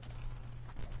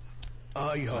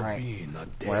 I have Alright. been a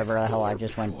death Wherever the hell I door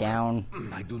just went before. down.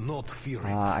 I do not fear it.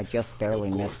 I just barely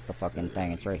Of missed the course, fucking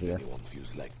thing. It's right if here. Anyone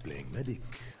feels like playing medic.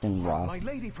 In raw. My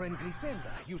lady friend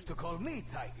Griselda used to call me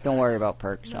Tiger. Don't worry about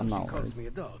perks. Now I'm she not calls worried. me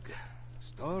a dog.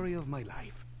 Story of my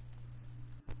life.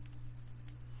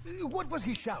 What was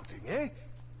he shouting, eh?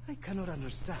 I cannot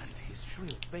understand his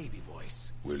shrill baby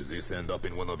voice. Will this end up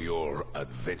in one of your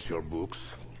adventure books?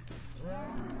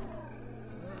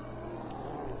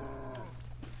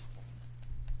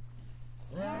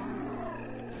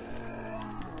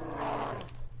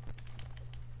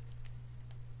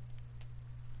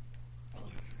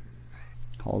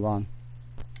 Hold on.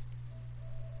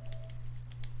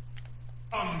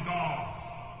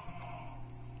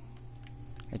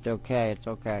 It's okay, it's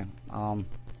okay. Dang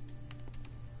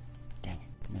it,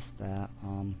 missed that.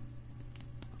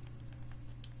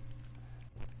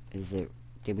 Is it,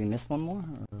 did we miss one more?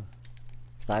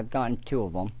 Cause I've gotten 2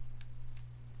 of them.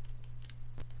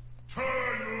 Turn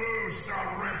loose the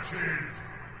wretched.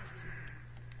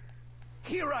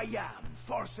 Here I am,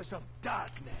 forces of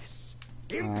darkness.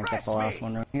 I got Impress the last me!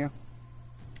 one right here.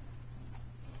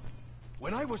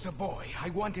 When I was a boy, I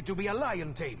wanted to be a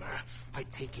lion tamer. I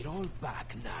take it all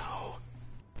back now.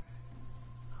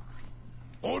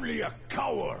 Only a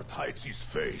coward hides his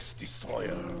face,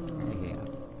 destroyer. Right here.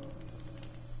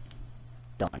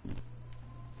 Done.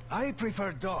 I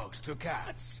prefer dogs to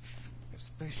cats,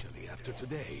 especially after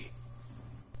today.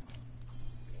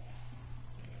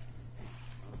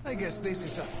 I guess this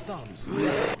is a thumbs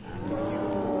up.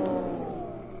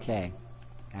 Okay.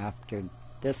 After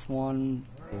this one,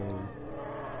 we'll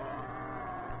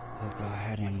go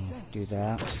ahead and do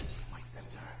that. My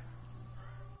center.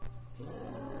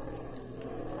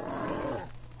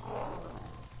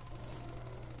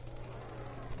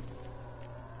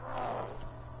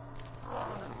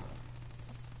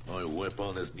 My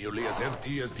weapon is nearly as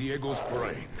empty as Diego's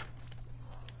brain.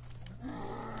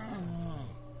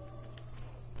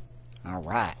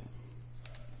 Alright.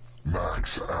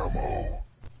 Max ammo.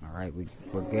 Alright,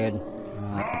 we're good.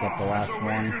 I got the last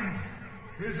one. Awakened.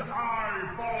 His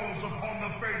eye falls upon the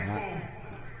faithful.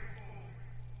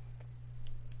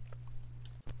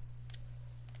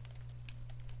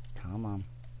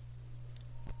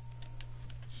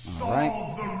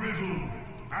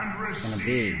 gonna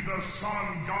be the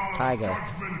sun god's Tiger,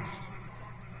 judgment.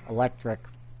 Electric,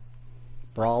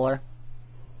 Brawler,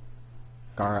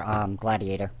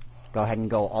 Gladiator. Go ahead and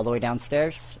go all the way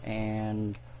downstairs,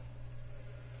 and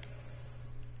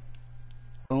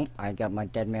boom, I got my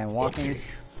dead man walking. Okay.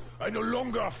 I no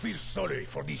longer feel sorry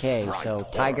for these Okay, fried so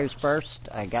horrors. Tiger's first.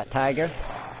 I got Tiger.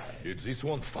 Did this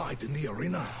one fight in the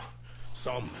arena?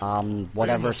 Some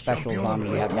Whatever famous special champion zombie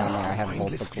you have down there, I have both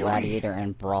Mindless the Fury? Gladiator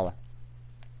and Brawler.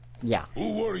 Yeah,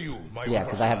 Who were you, my yeah,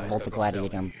 because I have both oversized the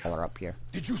Gladiator and adversary? Brawler up here.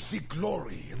 Did you see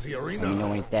glory in the arena? Let me know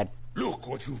when he's dead. Look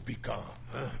what you've become,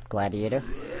 huh? Gladiator.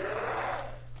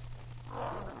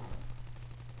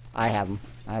 I have him.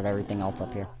 I have everything else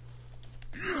up here.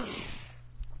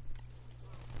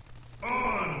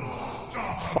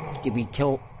 Fuck,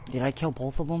 did I kill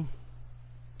both of them?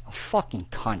 A fucking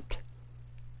cunt.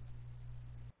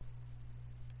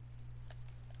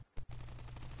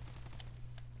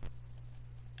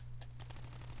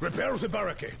 Repair the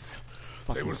barricades.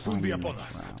 They Fucking will soon be climbing upon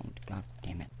this us. round. God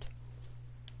damn it.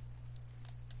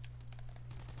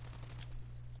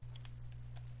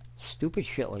 Stupid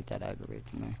shit like that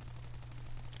aggravates me.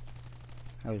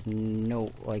 I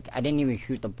didn't even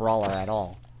shoot the Brawler at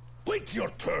all. Wait your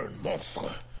turn,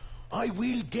 monster. I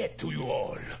will get to you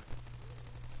all.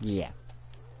 Yeah.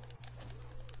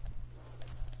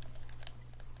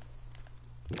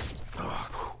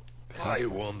 I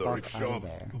wonder if Fuck outta Shop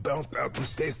there. burnt out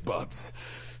his taste buds.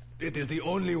 It is the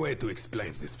only way to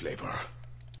explain this flavor.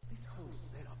 This whole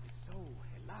setup is so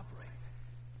elaborate.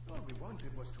 All we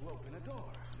wanted was to open a door.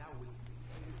 Now we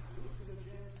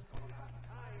hallucinogens, all have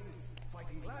time,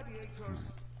 fighting gladiators.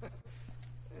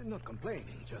 Not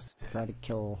complaining, just... Try to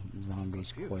kill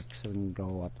zombies quick so we can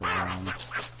go up around.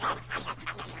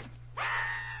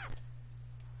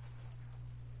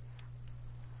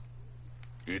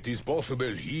 It is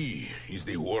possible he is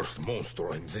the worst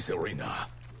monster in this arena.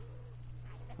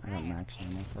 I got max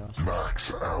ammo for us.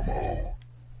 Max ammo.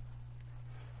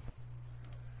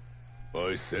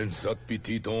 I sense that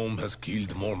Petit Homme has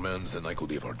killed more men than I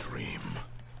could ever dream.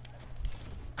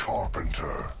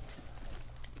 Carpenter.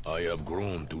 I have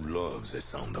grown to love the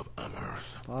sound of hammers.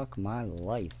 Fuck my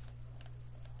life.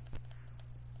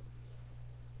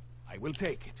 I will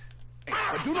take it.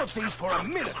 But do not think for a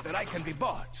minute that I can be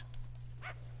bought.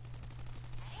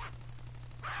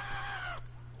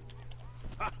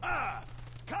 Ha ha!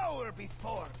 Cower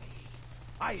before me.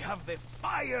 I have the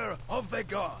fire of the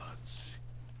gods.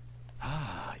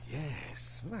 Ah,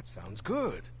 yes. That sounds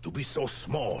good. To be so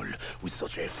small, with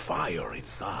such a fire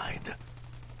inside.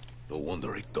 No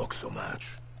wonder it talks so much.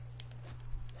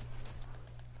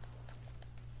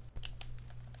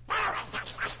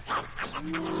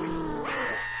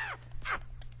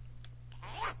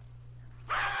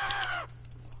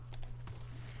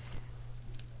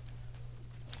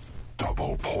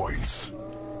 Double points.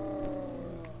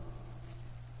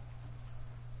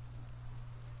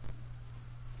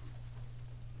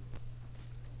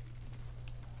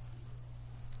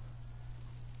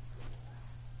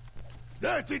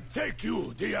 Let it take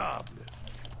you, Diable.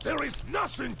 There is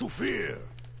nothing to fear.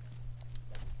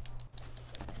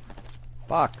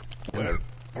 Fuck. Well,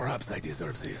 perhaps I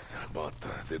deserve this, but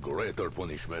the greater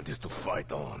punishment is to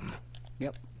fight on.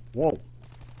 Yep. Whoa.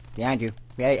 Behind you.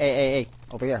 Hey.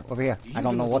 Over here, over here. I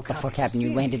don't know what the fuck happened.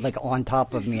 You landed like on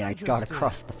top of me and I got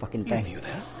across the fucking thing.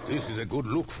 This is a good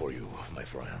look for you, my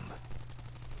friend.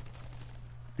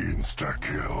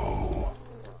 Insta-kill.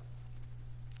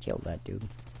 Killed that dude.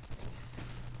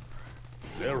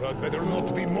 There had better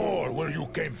not be more where you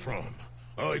came from.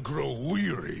 I grow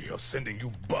weary of sending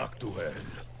you back to hell.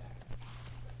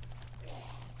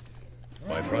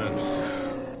 My friends,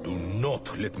 do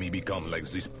not let me become like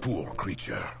this poor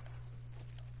creature.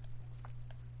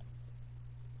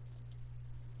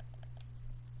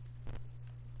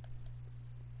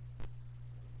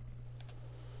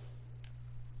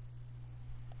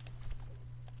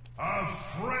 A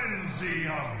frenzy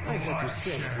of I had to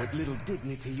save bloodshed. what little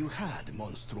dignity you had,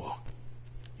 Monstro.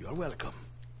 You're welcome.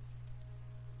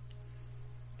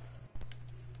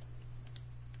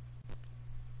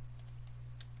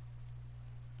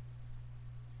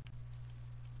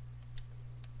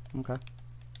 Okay.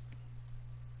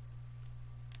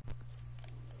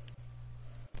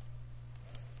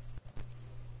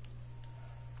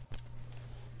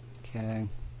 Okay.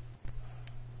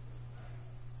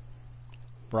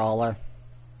 Brawler.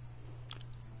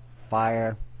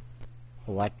 Fire.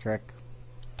 Electric.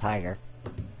 Tiger.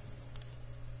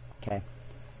 Okay.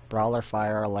 Brawler,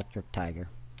 fire, electric, tiger.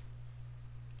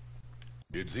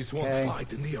 Did this one Okay.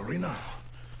 fight in the arena?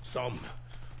 Some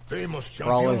famous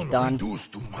Brawler's champion done.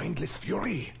 reduced to mindless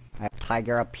fury? I have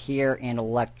tiger up here and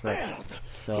electric. Merde!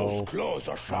 So, Those claws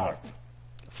are sharp.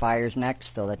 Fire's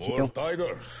next, so that's More you.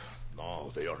 tigers.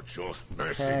 Now they are just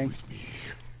messing Okay. with me.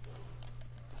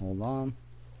 Hold on.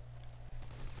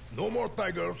 No more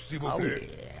tigers, s'il vous Oh plaît.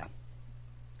 yeah.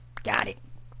 Got it.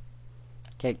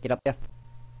 Okay, get up there.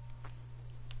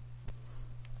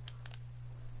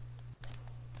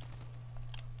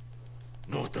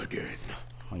 Not again.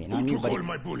 Oh, yeah, Who on you, took buddy. all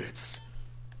my bullets?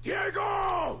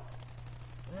 Diego!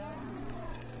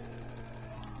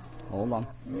 Hold on.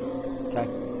 Okay.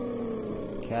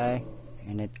 Okay.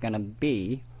 And it's gonna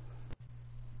be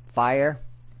fire,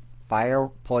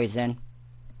 poison,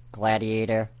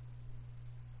 gladiator,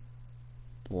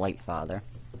 Blightfather.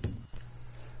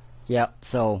 Yep,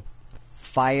 so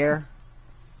fire,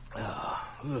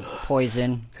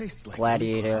 poison, Tastes like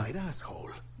gladiator, liquefied asshole.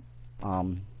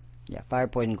 yeah, fire,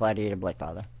 poison, gladiator,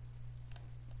 Blightfather.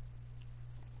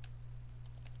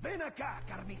 Ven acá,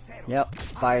 carnicero. Yep,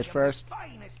 I fire's am first. the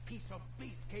finest piece of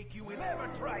beefcake you will ever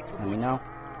try to Let me butcher. know.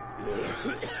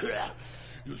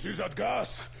 You see that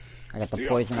gas? I got the Steer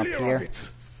poison up clear of here.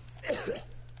 it.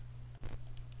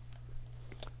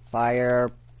 Fire,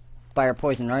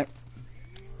 poison, right?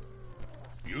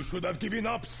 You should have given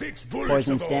up 6 bullets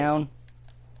Poison's ago. down.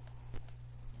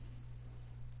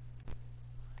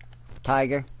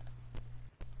 Tiger.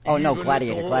 Oh no, Even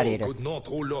gladiator, the gladiator. could not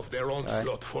hold off their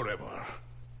onslaught forever.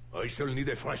 I shall need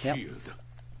a fresh Yep. shield.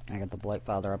 I got the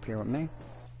Blightfather up here with me.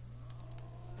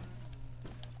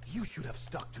 You should have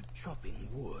stuck to chopping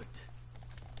wood.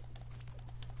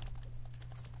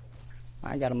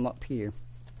 I got him up here.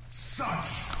 Such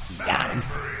Got him.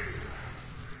 savagery!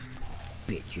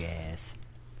 Bitch ass.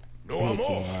 No Bitch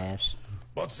ammo. ass.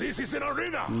 But this is an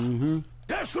arena. Mm-hmm.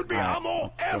 There should be Alright, ammo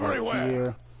let's get up everywhere.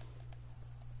 here.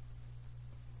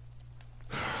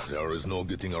 There is no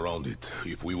getting around it.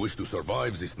 If we wish to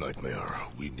survive this nightmare,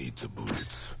 we need the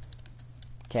bullets.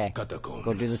 Okay. Catacombs.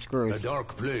 Go do the A screws.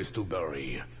 dark place to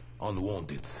bury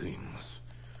unwanted things.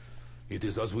 It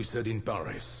is as we said in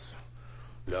Paris.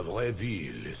 La vraie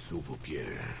ville est sous vos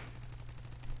pieds.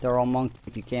 Throw a monk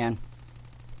if you can.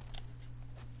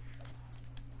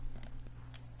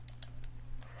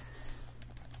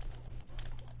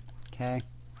 Okay.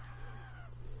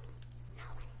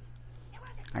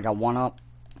 I got one up.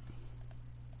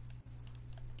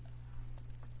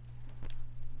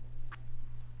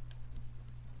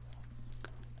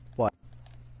 What?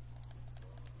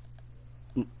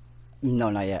 No,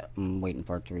 not yet. I'm waiting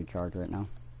for it to recharge right now.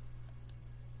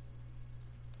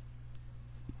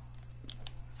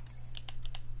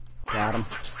 Got him.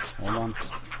 Hold on.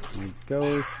 Here he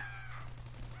goes.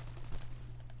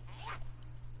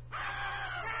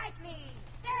 Strike me!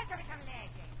 There's a little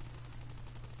legend.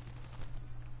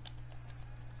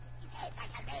 He says I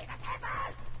shall leave the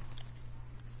temple!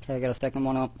 Okay, I got a second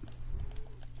one up.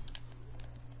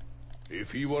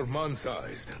 If he were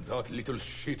man-sized, that little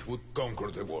shit would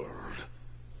conquer the world.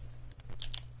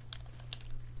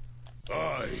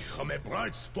 I am a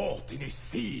bright spot in a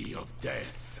sea of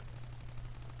death.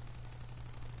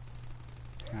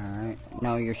 Alright.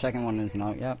 No, your second one isn't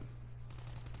out yet.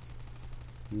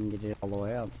 You can get it all the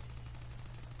way up.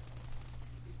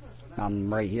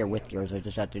 I'm right here with yours. I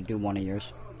just have to do one of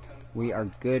yours. We are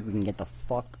good. We can get the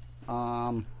fuck.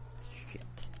 Shit.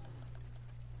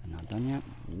 I'm not done yet.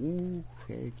 Ooh,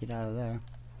 okay, get out of there.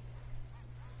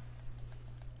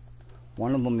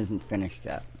 One of them isn't finished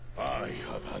yet. I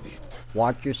have had it.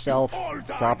 Watch yourself. All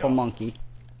die Drop a now. monkey.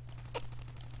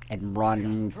 And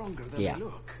run. Stronger than Yeah, they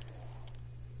look.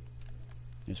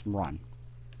 just run.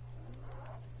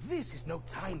 This is no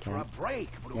time for Okay. a break,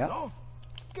 Bruno.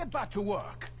 Get back to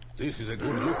work. This is a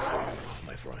good look for you,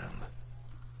 my friend.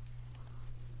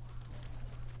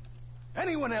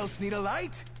 Anyone else need a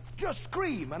light? Just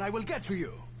scream and I will get to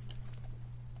you.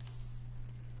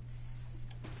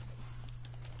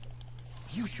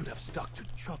 You should have stuck to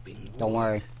chopping wood. Don't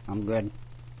worry, I'm good.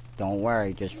 Don't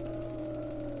worry, just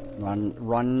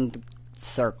run the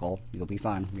circle. You'll be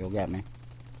fine. You'll get me.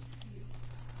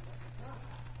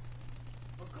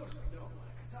 Of course I know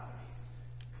my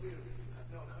Qataris. Clearly you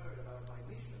have not heard about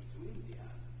my mission to India.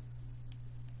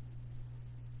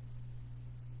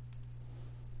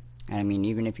 And I mean,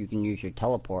 even if you can use your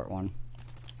teleport one.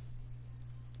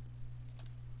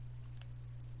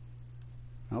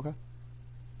 Okay.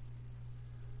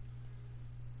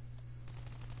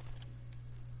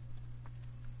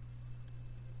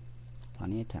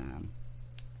 Plenty of time.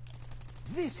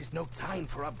 This is no time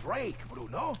for a break,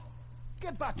 Bruno.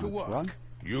 Get back to Let's work. run.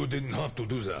 You didn't have to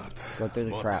do that. Go through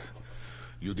the but trap.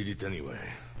 You did it anyway.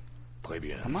 Très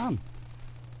bien. Come on.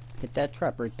 Hit that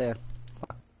trap right there.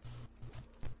 Fuck.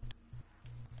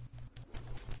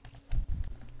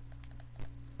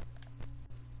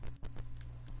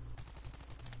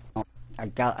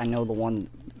 I know the one.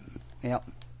 Yep.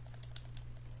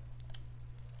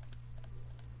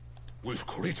 With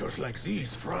creatures like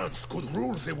these, France could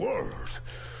rule the world.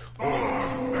 Or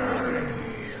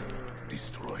humanity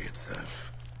destroy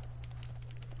itself.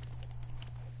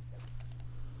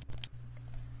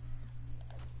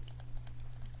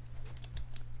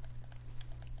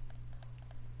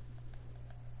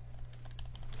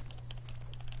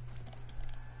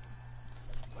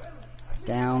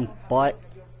 Down, butt.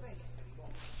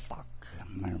 Fuck.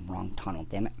 I'm in the wrong tunnel,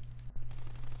 damn it.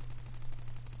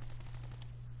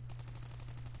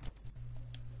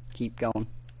 Keep going.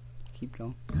 Keep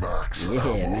going. Max Yeah,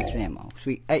 ammo. max ammo.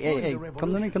 Sweet. Hey, hey, hey.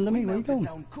 Come to me, come to me. Where you going?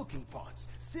 Down cooking pots,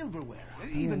 silverware,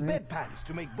 even bedpans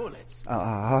to make bullets. Uh,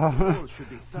 All should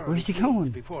be thoroughly where's he cleaned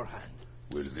going? beforehand.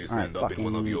 Will this Alright, end up in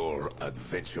one of fucking- your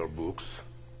adventure books?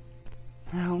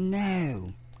 Oh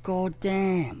no. God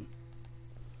damn.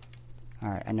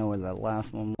 Alright, I know where the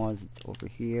last one was. It's over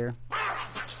here.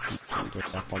 Can't get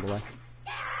it up all the way.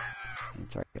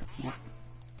 It's right here. Yep.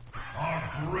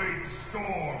 A great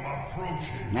storm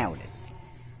approaching. Now it is.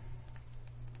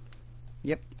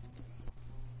 Yep.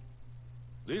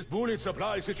 This bullet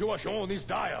supply situation is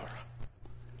dire.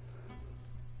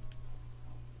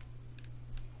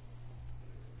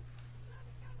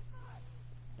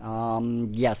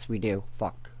 Yes, we do.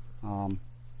 Fuck.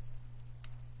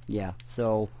 Yeah,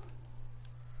 so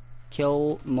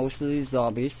kill most of these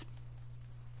zombies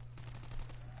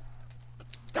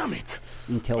Damn it!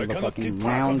 until I the cannot keep fucking track of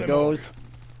round them goes. all.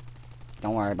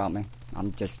 Don't worry about me.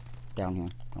 I'm just down here.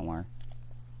 Don't worry.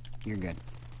 You're good.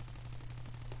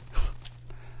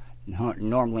 No,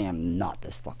 normally I'm not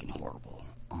this fucking horrible,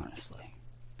 honestly.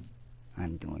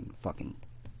 I'm doing fucking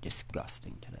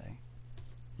disgusting today.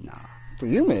 Nah. For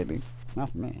you maybe.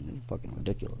 Not for me. This is fucking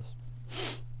ridiculous.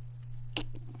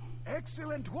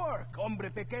 Excellent work, hombre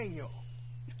pequeño.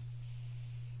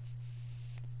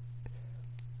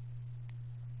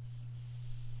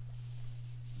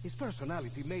 His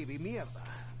personality may be mierda,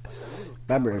 but the little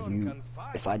Remember, cabron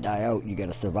if can I die out, you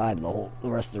gotta survive the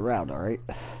rest of the round, alright?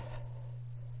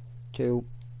 2,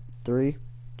 3,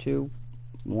 2,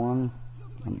 1,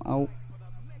 I'm out.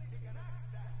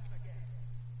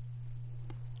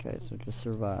 Okay, so just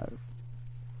survive.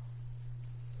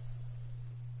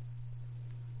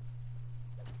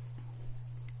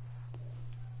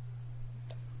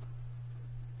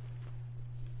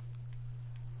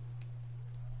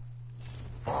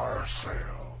 Fire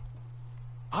sale.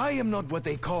 I am not what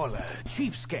they call a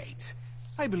cheapskate.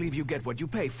 I believe you get what you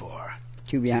pay for.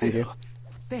 2 behind you. Still,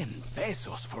 10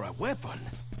 pesos for a weapon.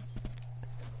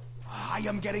 I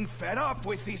am getting fed up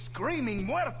with these screaming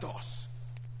muertos.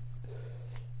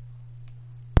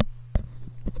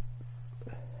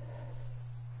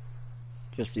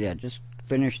 Just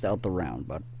finished out the round,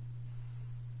 but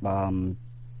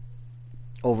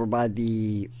over by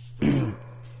the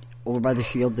over by the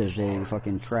shield there's a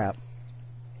fucking trap.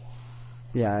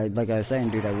 Yeah, like I was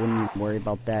saying, dude, I wouldn't even worry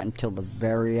about that until the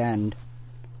very end.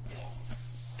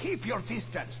 Keep your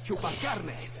distance,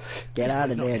 chupacarnes. Get This out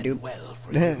will of not there, end dude. well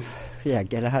for you. Yeah,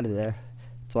 get out of there.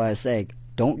 That's why I say,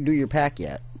 don't do your pack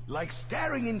yet. Like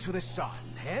staring into the sun,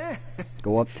 eh?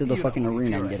 Go up to the You fucking know, if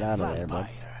arena you're and get a out of there, bud.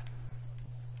 vampire.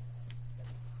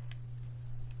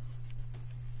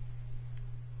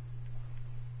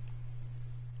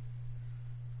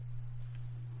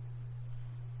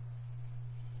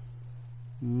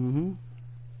 Mm-hmm.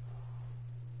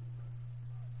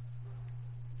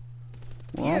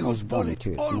 We're Diego's almost done bullet too.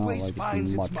 It's not always like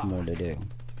finds it's its much more mark. to do.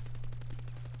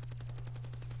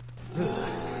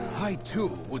 I too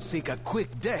would seek a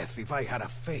quick death if I had a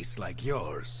face like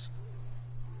yours.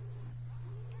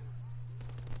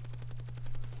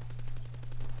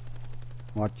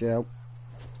 Watch out.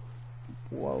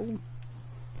 Whoa.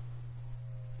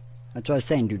 That's what I was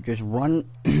saying, dude. Just run,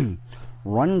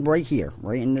 run right here,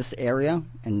 right in this area,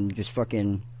 and just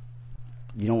fucking.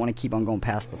 You don't want to keep on going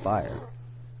past the fire.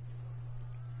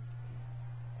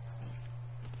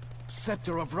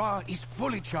 Scepter of Ra is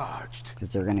fully charged.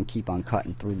 Because they're gonna keep on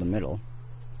cutting through the middle.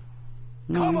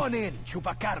 Come Nice. on in,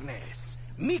 chupacarnes.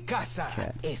 Mi casa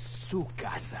Okay. es su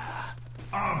casa.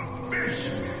 A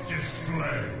vicious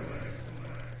display.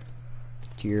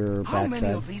 To your How many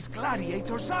backside. of these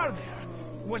gladiators are there?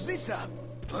 Was this a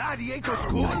gladiator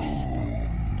school?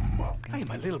 I am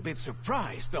a little bit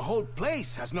surprised. The whole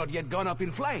place has not yet gone up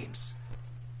in flames.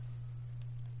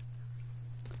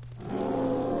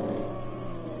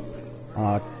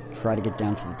 Try to get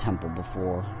down to the temple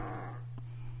before.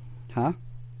 Huh?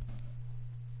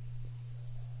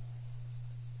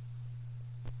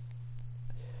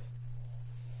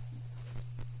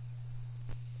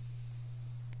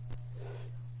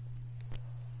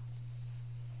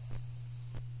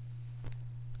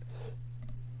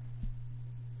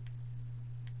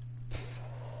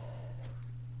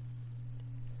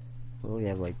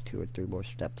 like 2 or 3 more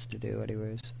steps to do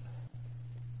anyways.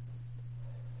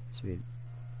 Sweet.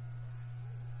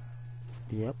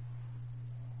 Yep.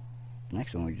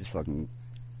 Next one we just fucking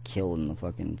kill in the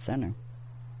fucking center.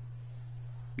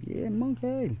 Yeah,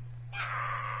 monkey.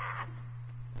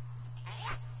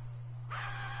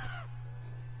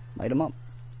 Light him up.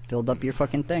 Build up your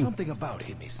fucking thing. Something about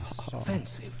him is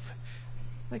offensive.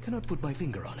 I cannot put my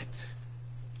finger on it.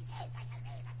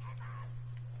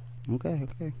 Okay,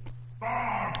 okay.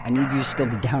 I need you to still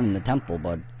be down in the temple,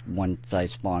 but once I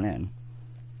spawn in.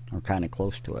 Or kind of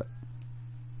close to it.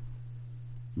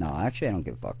 No, actually I don't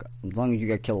give a fuck. As long as you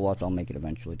get kilowatts, I'll make it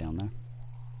eventually down there.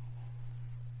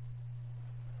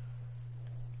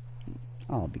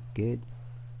 I'll be good.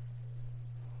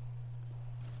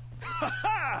 Ha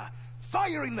ha!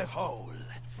 Fire in the hole!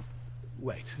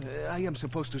 Wait, I am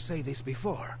supposed to say this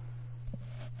before.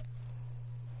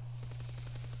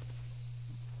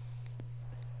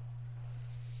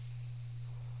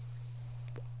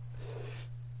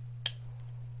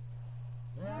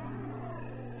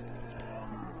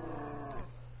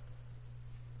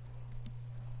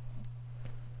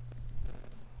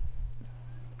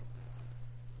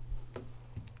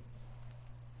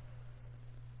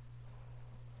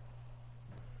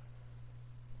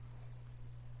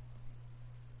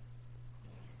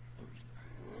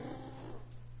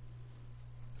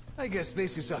 I guess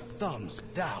this is a thumbs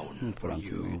down Put for on you.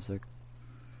 some music.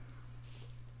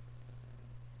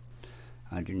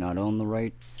 I do not own the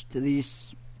rights to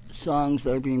these songs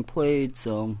that are being played,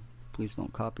 so please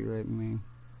don't copyright me.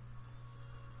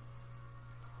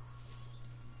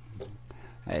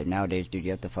 Hey, nowadays, dude,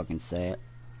 you have to fucking say it.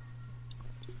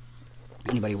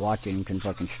 Anybody watching can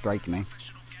fucking strike me.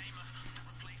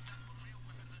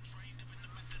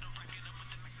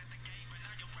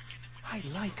 I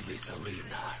like this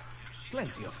arena.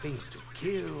 Plenty of things to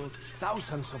kill,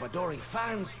 thousands of adoring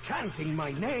fans chanting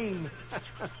my name.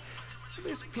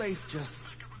 This place just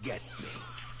gets me.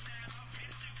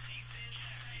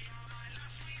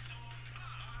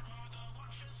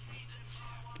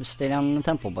 Just stay down in the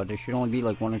temple, but there should only be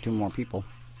like 1 or 2 more people.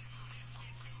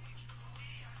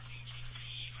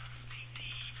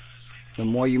 The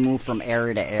more you move from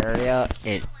area to area,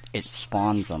 it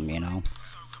spawns them, you know.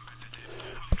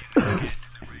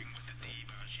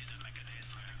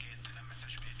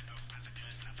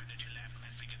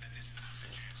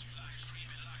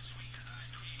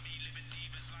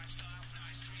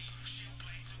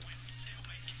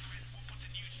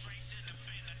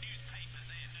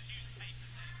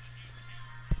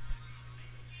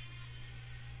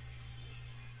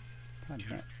 God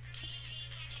damn.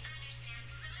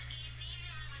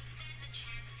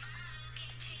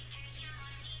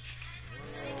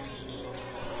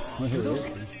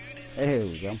 There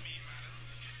we go.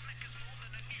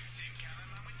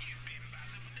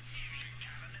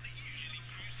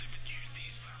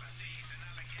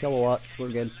 Kilowatts, we're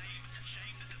good.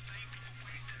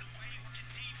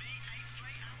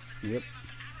 Yep.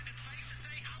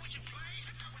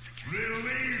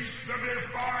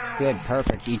 Good,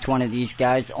 perfect. Each one of these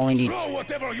guys only needs 2 of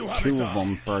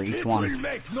them for each one. It will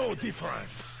make no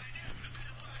difference.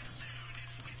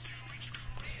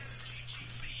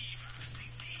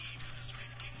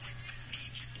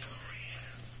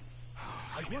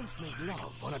 I once made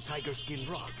love on a tiger skin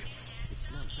rug. It's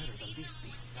none better than these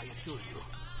beasts, I assure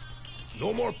you.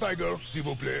 No more tigers, s'il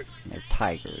vous plaît. They're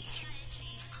tigers.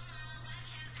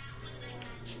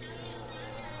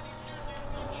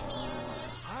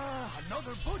 Ah,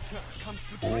 another butcher comes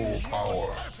to train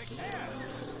power. Perfect hair.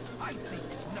 I think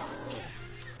not.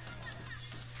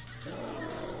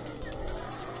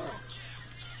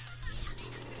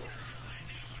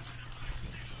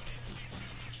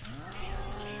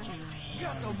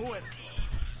 Gato muerto.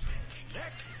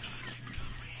 Next.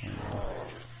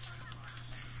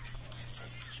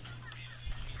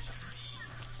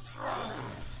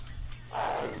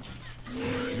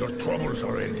 Your troubles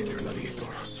are ended, Gladiator.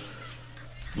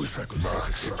 We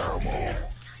Max ammo.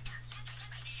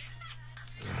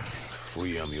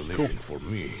 Free ammunition for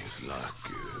me is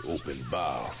like open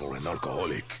bar for an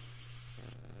alcoholic.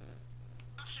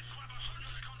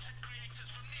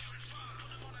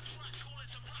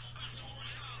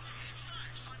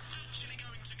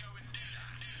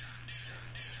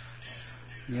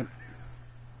 Yep.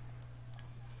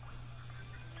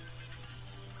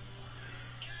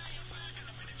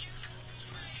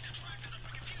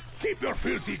 Keep your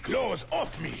filthy clothes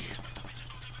off me!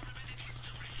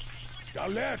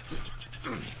 Galette!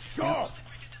 Stop!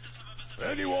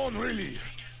 Anyone, really?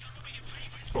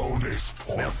 Bonus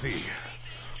points. Merci.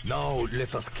 Now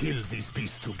let us kill these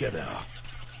beasts together.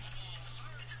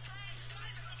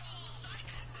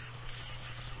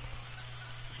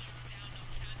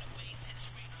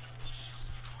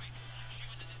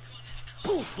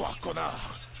 Bonsoir, connard!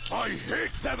 I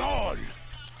hate them all!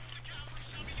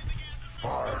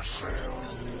 Fire sale.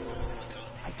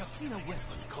 I have seen a weapon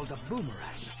called a boomerang.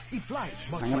 It flies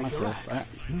much I got like a myself rat. back.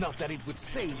 Not that it would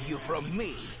save you from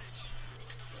me.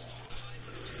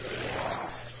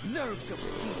 Nerves of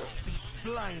steel beat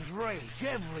blind rage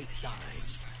every time.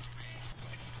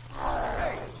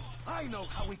 Hey, I know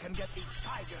how we can get these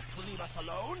tigers to leave us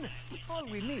alone. All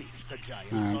we need is a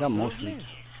giant. I got most of it.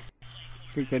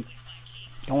 Pretty good.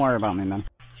 Don't worry about me, man.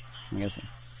 I'm guessing.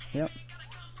 Yep.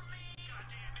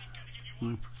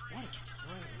 Hmm.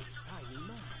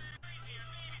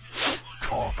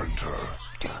 Carpenter.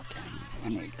 God damn. I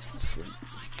need to get some sleep.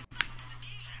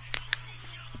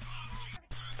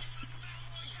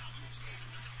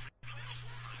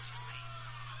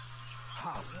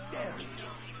 How dare you!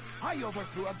 I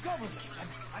overthrew a government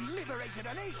and liberated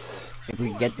a nation! If we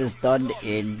can get this done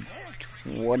in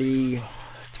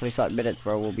 20-something minutes,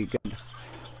 bro, we'll be good.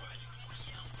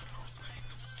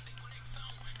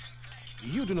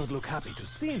 You do not look happy to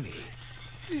see me.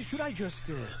 Should I just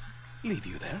leave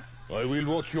you there? I will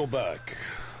watch your back.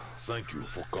 Thank you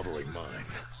for covering mine.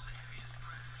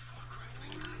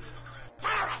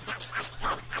 I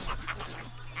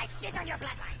spit on your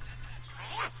bloodline.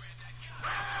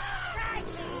 Right,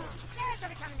 there's the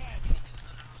becoming edge.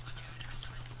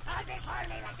 All before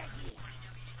me like a deer.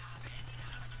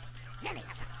 Many of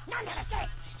them, none have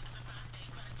escaped.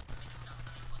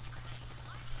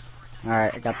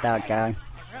 Alright, I got that guy. The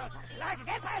world's most largest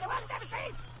empire the world has ever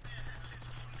seen.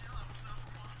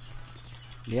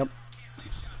 Yep.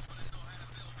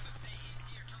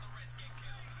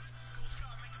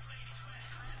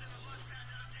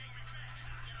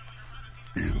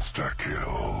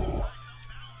 Insta-kill.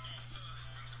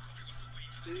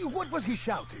 What was he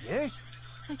shouting, eh?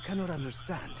 I cannot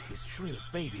understand his shrill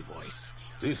baby voice.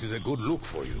 This is a good look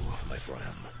for you, my friend.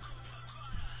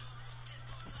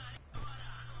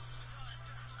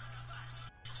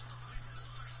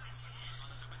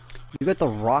 You got the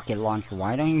rocket launcher,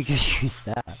 why don't you just use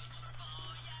that?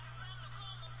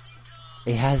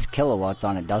 It has kilowatts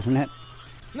on it, doesn't it?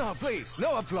 No, please,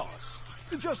 no applause.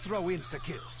 Just throw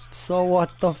insta-kills. So what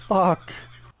the fuck?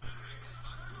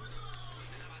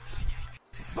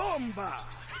 Bomba!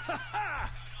 Ha ha!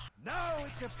 Now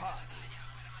it's a party.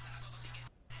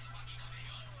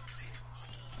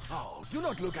 Oh, do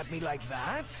not look at me like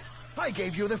that. I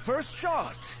gave you the first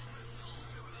shot.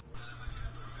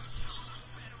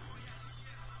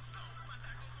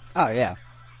 Oh yeah.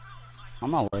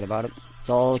 I'm not worried about it. It's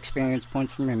all experience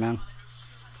points for me, man.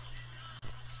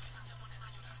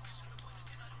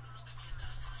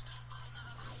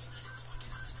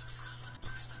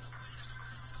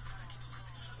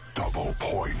 Double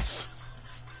points.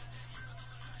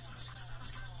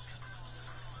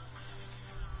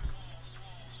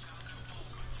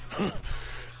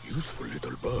 Useful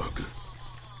little bug.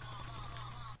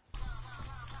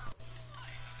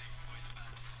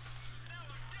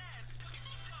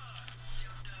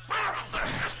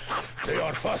 They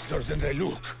are faster than they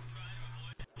look.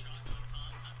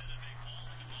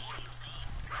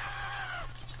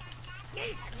 These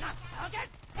are not soldiers.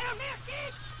 They're mere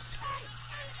sheep.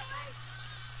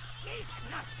 These are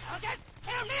not soldiers.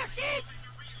 They're mere sheep.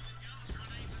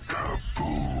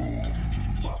 Kaboom.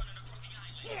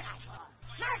 Here I fall.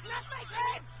 Mark not my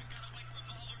grave.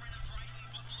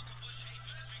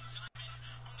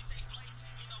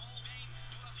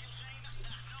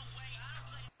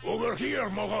 Over here,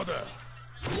 Marauder.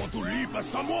 You want to leave as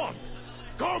someone?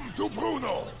 Come to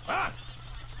Bruno, huh?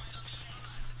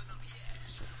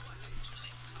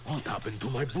 What happened to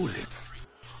my bullets?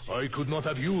 I could not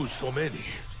have used so many.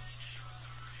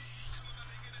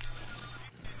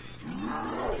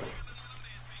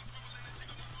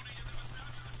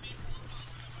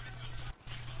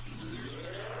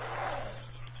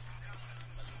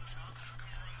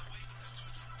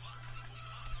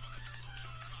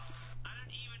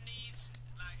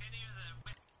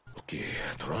 Okay,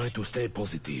 try to stay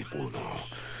positive, Bruno.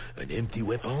 An empty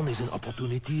weapon is an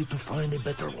opportunity to find a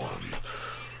better one.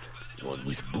 One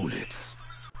with bullets.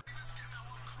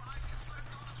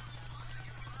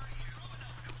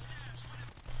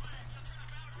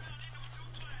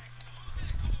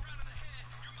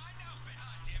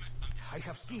 I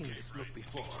have seen this look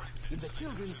before, in the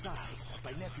children's eyes at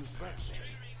my nephew's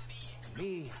birthday.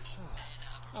 Me,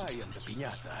 I am the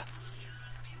piñata.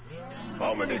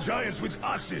 How many giants with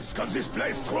axes can this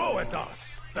place throw at us?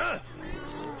 Huh?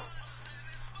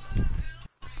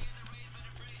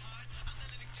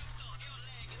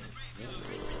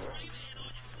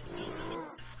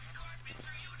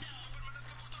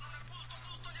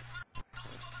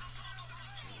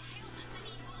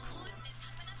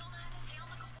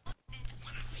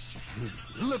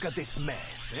 Look at this mess,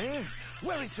 eh?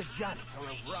 Where is the janitor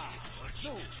around?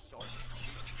 No, sorry.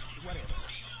 Whatever.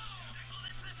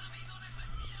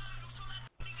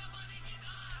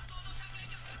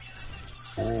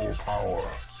 Full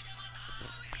power.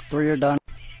 3 are done.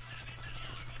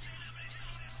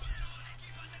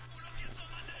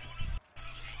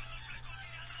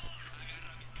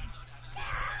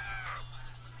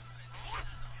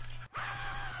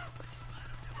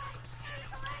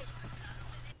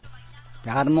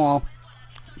 Got them all.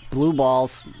 Blue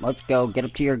balls. Let's go. Get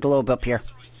up to your globe up here.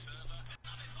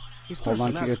 His Hold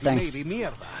on to your personality thing. may be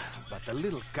mierda, but the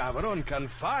little cabron can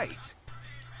fight.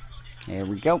 There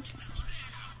we go.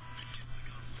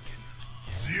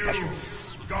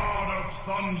 Zeus, god of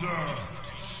thunder,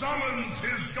 summons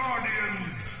his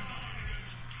guardians.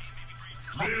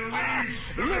 Release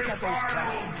the Look at those fire.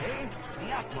 clouds, eh?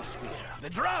 The atmosphere, the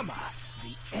drama,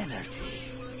 the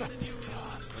energy.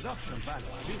 Production value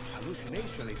of this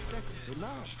hallucination is second to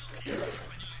none.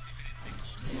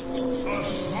 A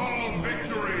small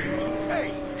victory.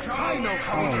 Hey, I know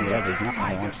how Oh, to yeah, get there's these nothing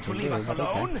I want tigers to to leave do, us but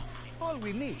okay. alone. All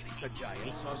we need is a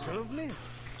giant saucer of milk.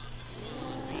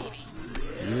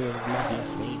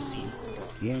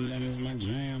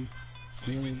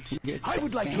 I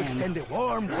would like to extend a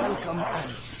warm welcome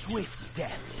and swift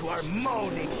death to our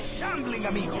moaning, shambling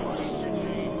amigos.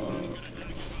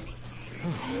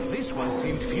 This one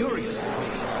seemed furious at me.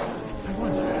 I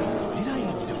wonder, did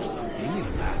I do something in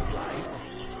a past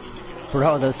life?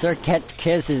 Bro, the Circuit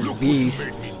Kiss is beast.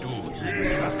 Make me do.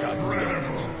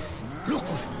 Look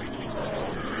who's made me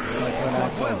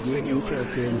That's what I call getting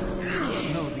tilted.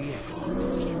 know the echo.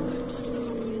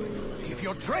 If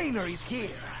your trainer is here,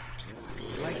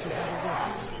 I'd like to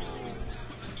have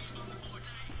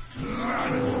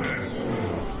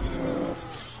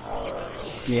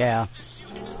Yeah.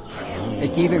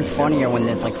 It's even funnier when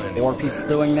there's like 4 people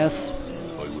doing this,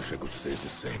 I wish I could say the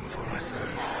same for myself.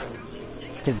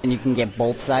 because then you can get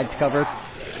both sides covered.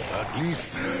 At least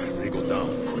they go down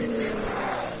quick.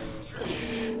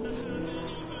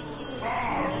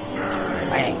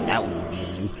 Bang, that one was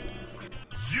easy.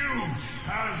 Zeus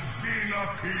has been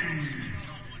appeased.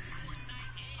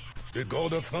 The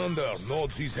god of thunder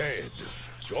nods his head.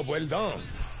 Job well done.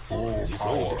 Full This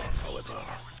power. order, however.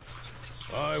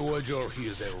 I wager he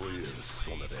is a real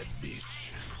son of a bitch.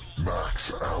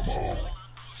 Max ammo.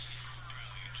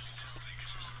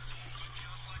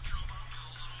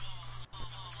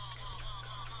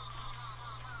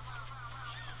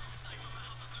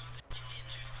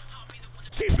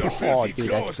 Keep your Oh, filthy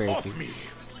dude, that's claws off crazy. me.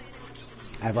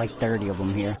 I have like 30 of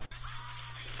them here.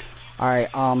 Alright,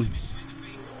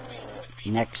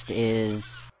 next is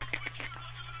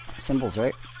symbols,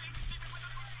 right?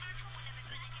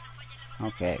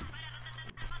 Okay.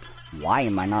 Why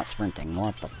am I not sprinting?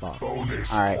 What the fuck?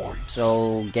 Bonus Alright, points.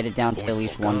 so get it down to at Points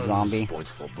least for one guns, zombie.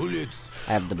 Points for bullets.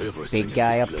 I have the Everything big in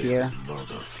guy this up place here. is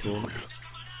murder fuel.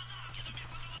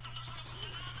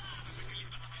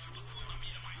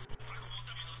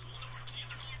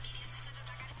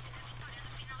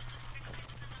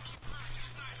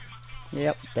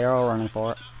 Yep, they're all running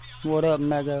for it. What up,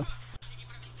 Mego?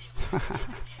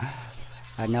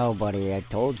 I know, buddy, I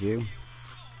told you.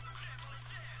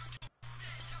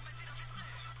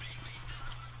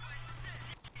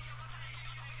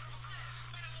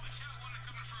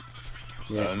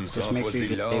 Yeah, And just that make was sure the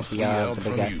you last save we heard the big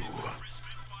from guy. you.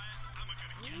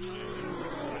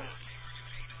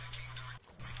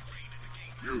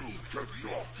 You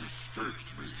cannot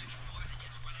escape me.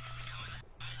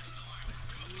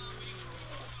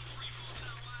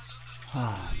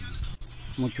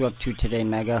 What you up to today,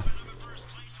 Mega?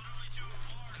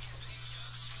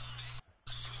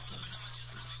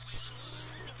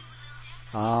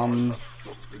 I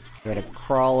got a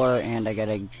crawler and I got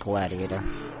a gladiator.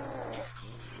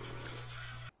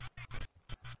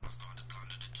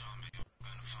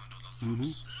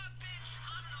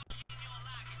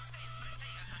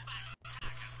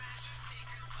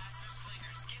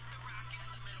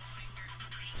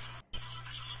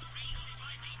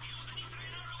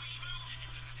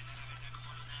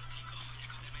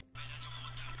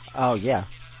 Oh yeah,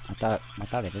 I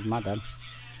thought it did. My bad.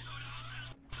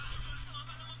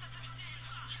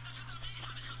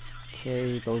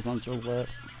 Okay, those ones are lit.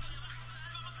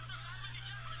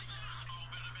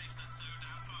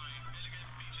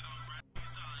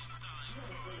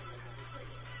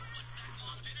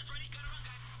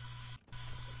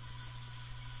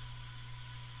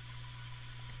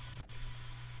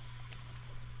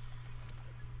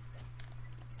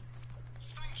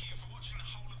 Thank you for watching the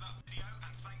whole of that video,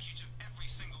 and thank you to every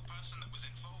single person that was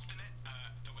involved in it.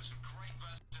 There were some great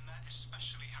versions in there,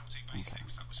 especially How to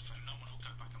Basics. That was phenomenal.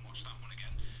 Go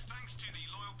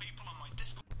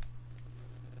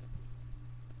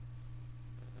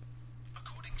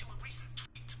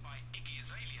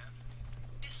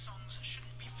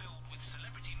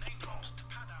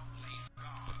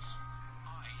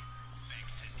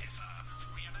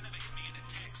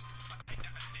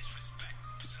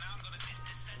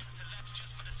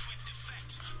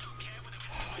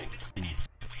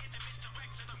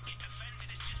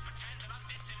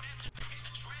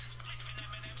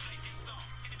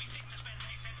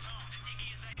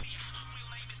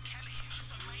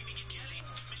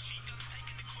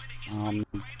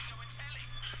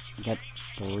Get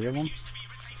 3 of them.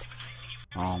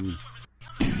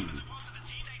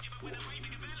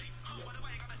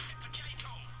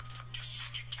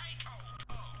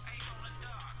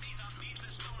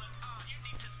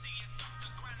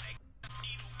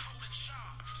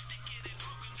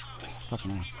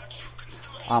 Fucking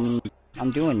hell.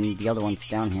 I'm doing the other ones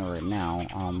down here right now.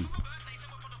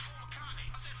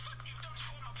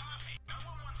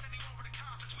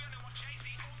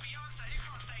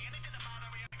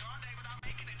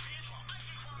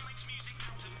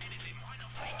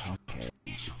 Okay.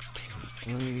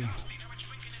 2, 3.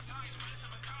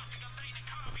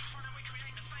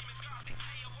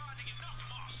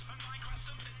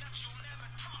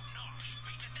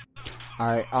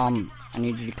 Alright, I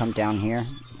need you to come down here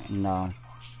in the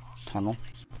tunnel.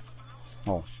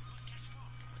 Oh.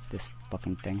 This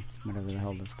fucking thing. Whatever the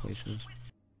hell this place is.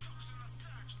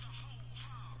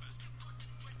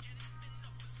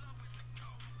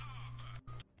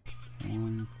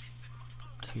 One,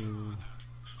 2.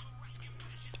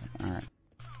 Alright.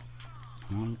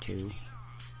 1, 2.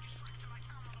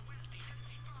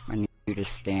 I need you to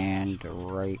stand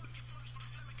right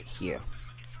here.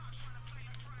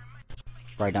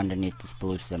 Right underneath this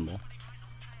blue symbol.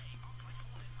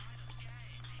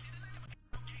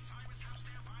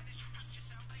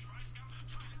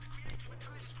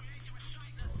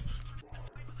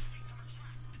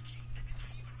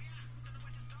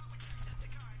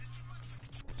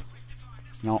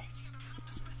 No.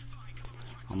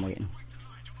 I'm waiting.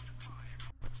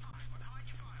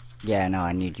 Yeah, no,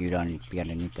 I need you to be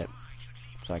underneath it.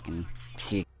 So I can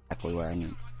see exactly where I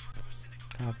need.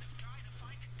 God.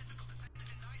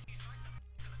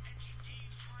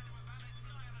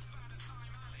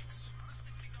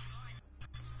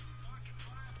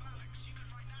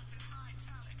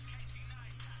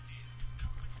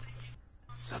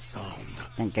 That sound.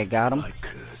 Think I got him? Like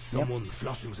someone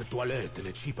flushing the toilet in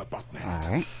a cheap apartment.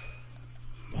 Alright.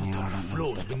 Water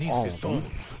flows beneath all the of them.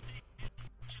 stone.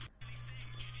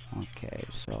 Okay,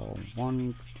 so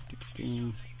 1,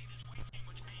 2,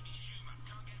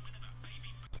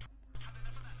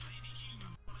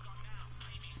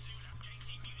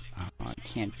 I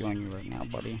can't join you right now,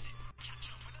 buddy.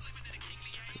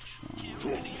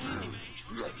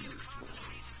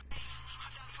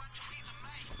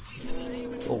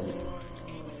 Oh.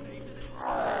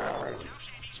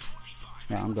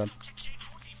 Yeah, I'm good.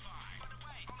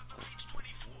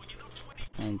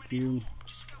 Thank you.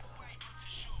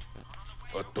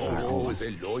 A toro is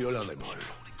a loyal animal.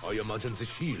 I imagine the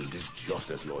shield is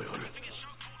just as loyal.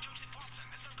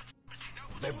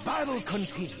 The battle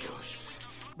continues,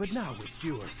 but now with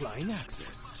fewer flying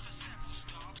axes.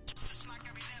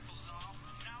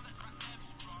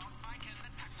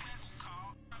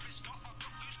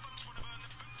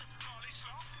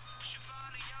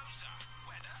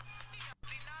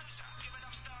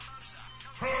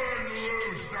 Turn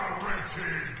loose the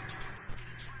wretched!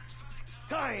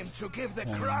 Time to give the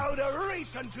crowd a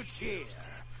reason to cheer.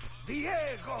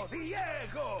 Diego!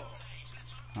 Diego!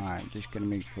 Alright, just gonna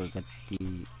make sure I get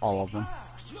all of them.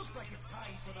 Looks like it's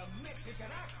time for the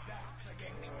Mexican axe dance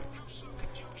again.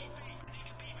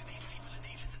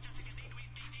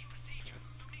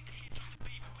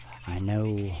 I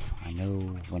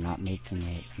know, we're not making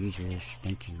it. Jesus,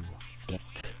 thank you, dick.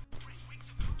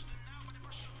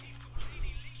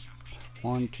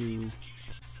 1, 2,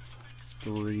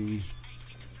 3.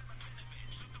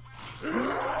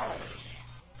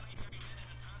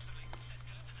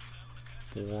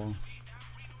 Four.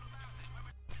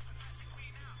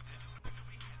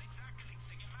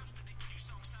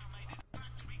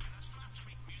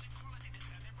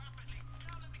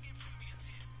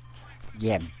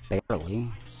 Yeah, barely.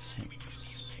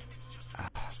 I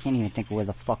can't even think of where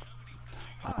the fuck.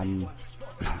 I'm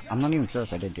not even sure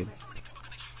if I did, dude.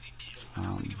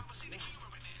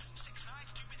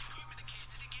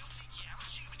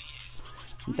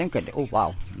 I think I did. Oh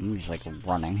wow, I'm just like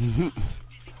running.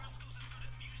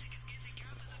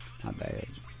 Not bad.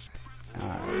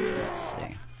 Let's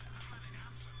see.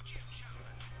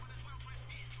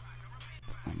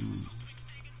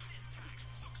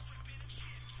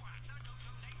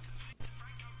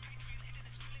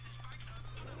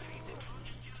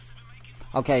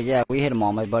 Okay, yeah, we hit him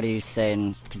all. My buddy's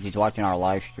saying, because he's watching our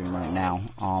live stream right now,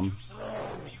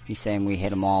 he's saying we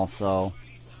hit him all, so...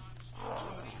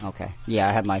 Okay. Yeah,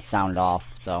 I have my sound off,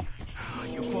 so...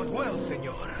 You fought well,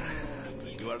 senor.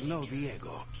 You are no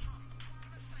Diego.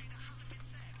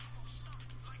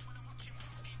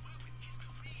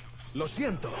 Lo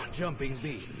siento, Jumping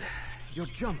Bean. Your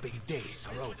jumping days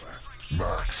are over.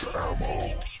 Max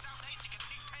ammo.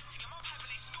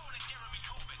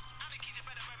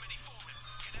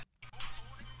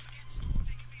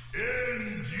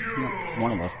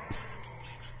 One of us.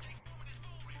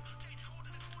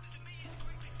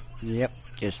 Yep,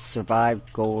 just survive,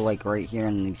 go like right here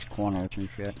in these corners and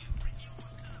shit.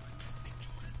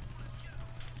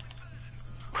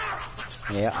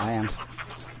 Yeah, I am.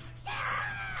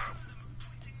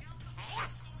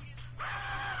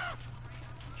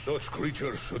 Such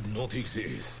creatures should not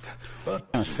exist. But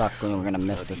It's gonna suck when we're gonna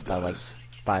miss this by like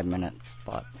 5 minutes,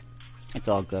 but it's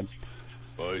all good.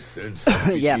 I sense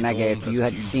Yeah, Mega, if you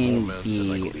had seen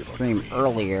the stream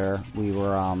earlier, we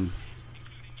were,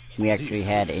 we actually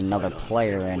had another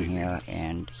player in here,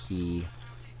 and he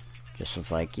just was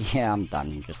like, yeah, I'm done,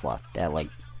 and just left at like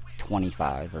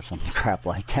 25 or some crap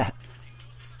like that.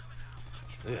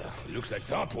 Yeah, looks like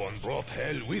that one brought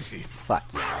hell with it. Fuck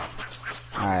yeah.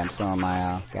 Alright, I'm throwing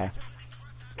my, guy.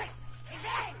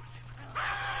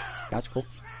 That's cool.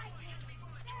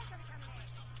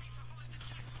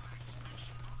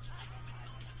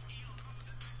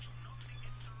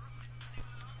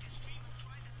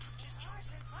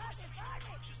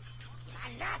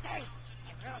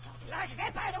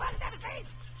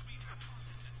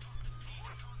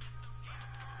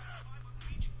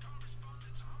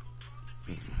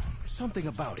 Something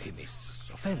about him is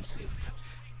offensive.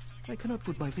 I cannot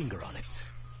put my finger on it.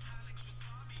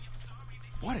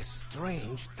 What a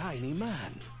strange, tiny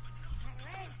man.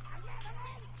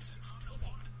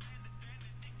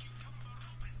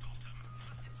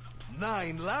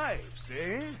 9 lives,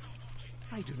 eh?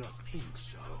 I do not think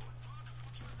so.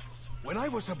 When I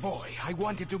was a boy, I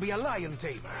wanted to be a lion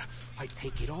tamer. I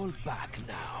take it all back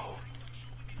now.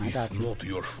 I got It's you. not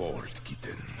your fault,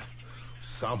 kitten.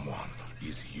 Someone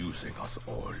is using us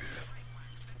all.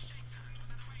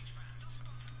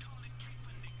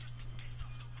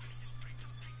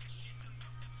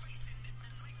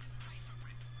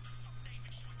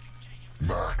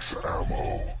 Max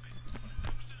ammo.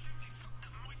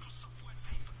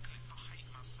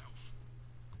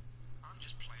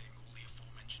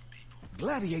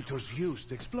 Gladiators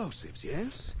used explosives,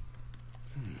 yes?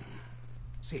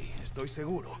 Sí, estoy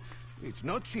seguro. It's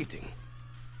not cheating.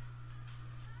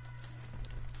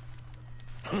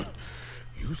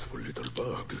 Useful little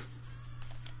bug.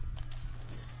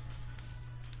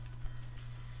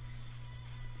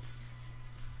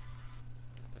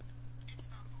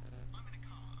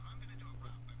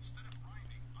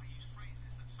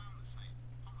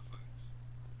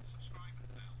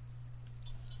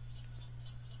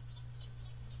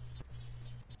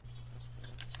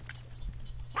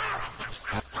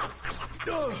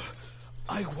 Ugh.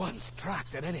 I once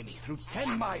tracked an enemy through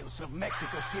 10 miles of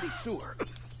Mexico City sewer.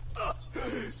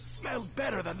 Smelled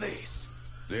better than this.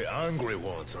 The angry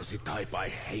ones are the type I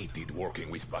hated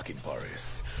working with back in Paris.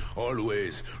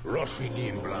 Always rushing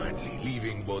in blindly,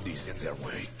 leaving bodies in their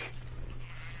wake.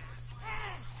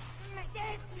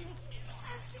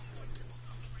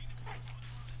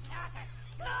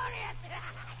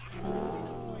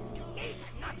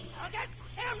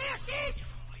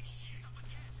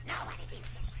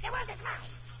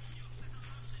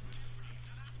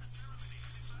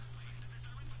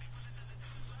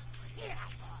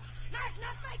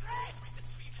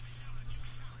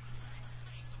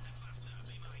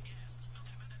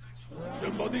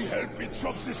 Somebody help me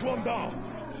chop this one down.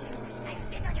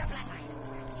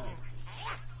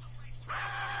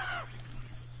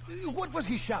 What was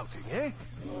he shouting, eh?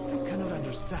 I cannot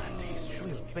understand his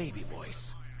shrill baby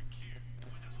voice.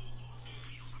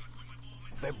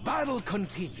 The battle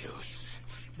continues,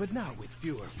 but now with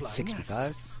fewer flying 65?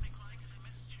 axes.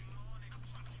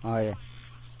 Oh yeah.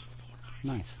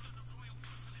 Nice.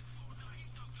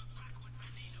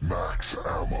 Max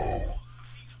ammo.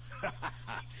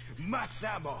 Max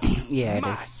ammo. Yeah, it is.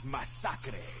 Mass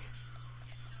massacre.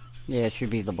 Yeah, it should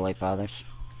be the Blade Brothers.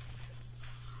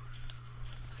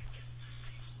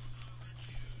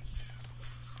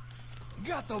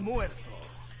 Gato muerto.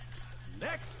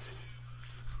 Next.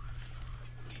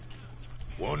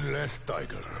 One less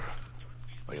tiger.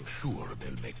 I am sure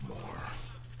they'll make more.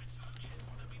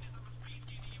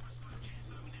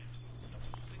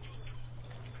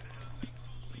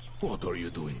 What are you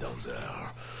doing down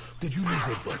there? Did you lose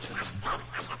a button?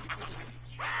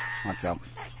 Watch out.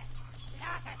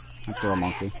 I threw a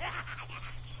monkey.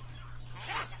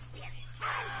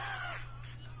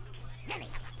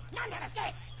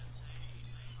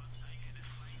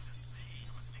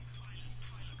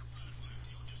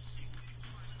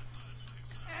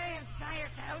 I inspire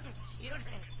thousands of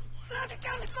children. Slow to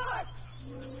count to 4.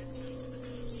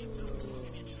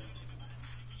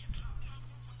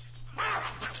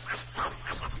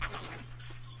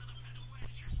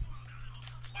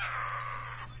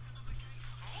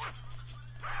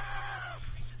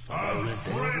 I'll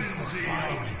break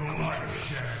fine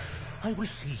creature. I will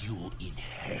see you in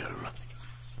hell.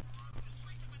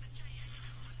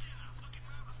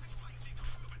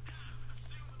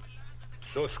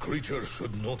 Such creatures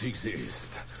should not exist,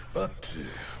 but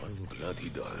I'm glad he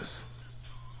does.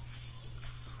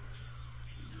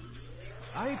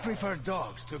 I prefer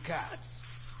dogs to cats,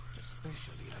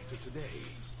 especially after today.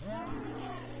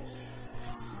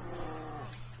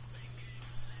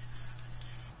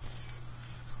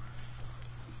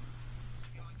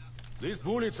 This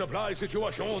bullet supply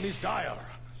situation is dire.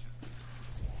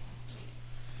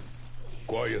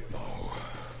 Quiet now.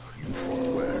 You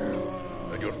fought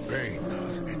well, and your pain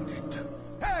has ended.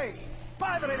 Hey!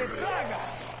 Padre de Praga!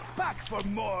 Back for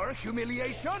more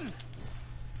humiliation?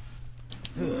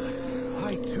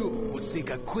 I too would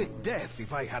seek a quick death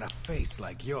if I had a face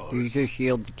like yours. Use your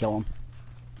shield to kill him.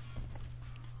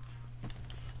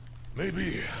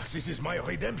 Maybe this is my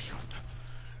redemption.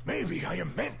 Maybe I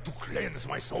am meant to cleanse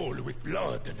my soul with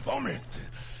blood and vomit.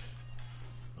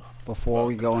 Before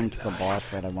we go into the boss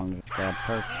fight, I wanted to grab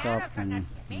perks up and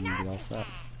be all set.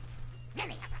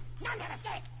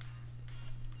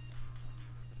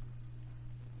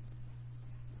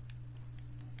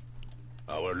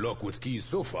 Our luck with keys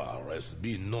so far has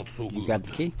been not so good. You got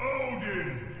the key?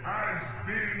 Odin has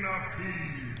been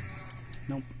appeased.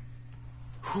 Nope.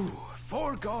 Whew,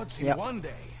 4 gods in Yep. one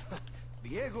day.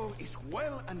 Diego is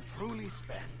well and truly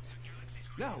spent.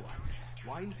 Now what?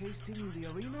 Wine tasting in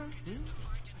the arena? I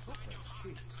hope that's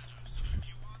cheap.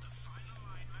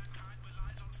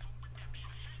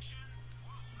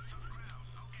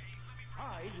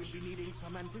 I will be needing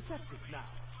some antiseptic now.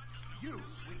 You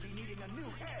will be needing a new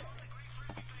head.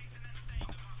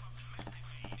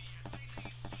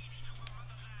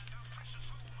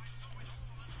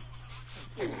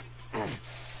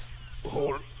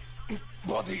 Whole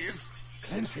body is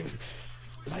clenching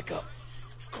like a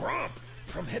cramp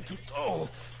from head to toe.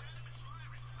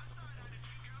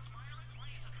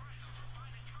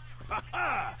 Ha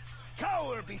ha!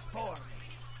 Cower before me!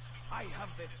 I have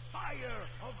the fire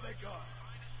of the gods!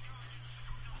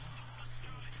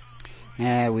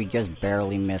 We just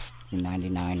barely missed the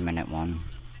 99-minute one.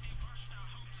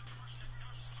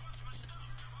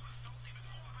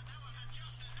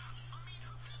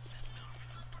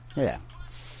 Yeah.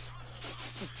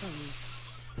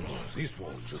 This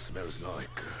one just smells like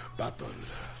battle,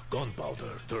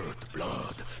 gunpowder, dirt,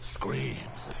 blood, screams.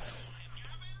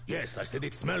 Yes, I said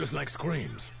it smells like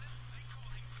screams.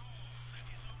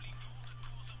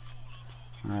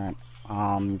 Alright,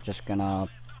 I'm just gonna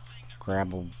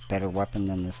grab a better weapon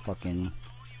than this fucking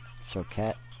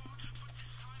Circuit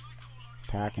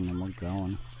pack and then we're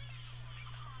going.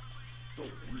 The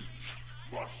weak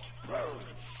must perish.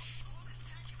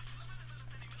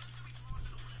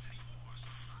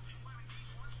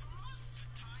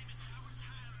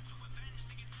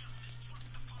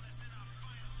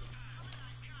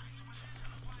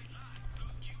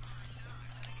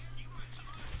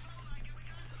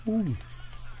 Ooh.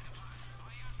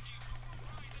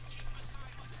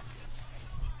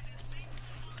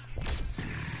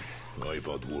 I've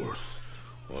had worse.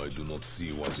 I do not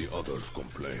see why the others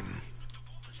complain.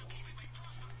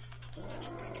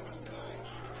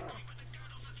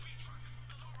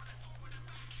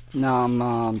 No,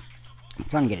 I'm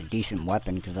trying to get a decent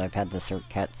weapon because I've had the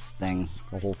Circuits thing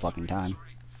the whole fucking time.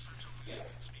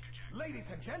 Ladies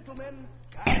and gentlemen,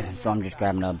 So I'm just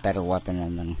grabbing a better weapon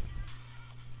and then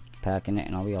packing it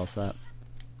and I'll be all set.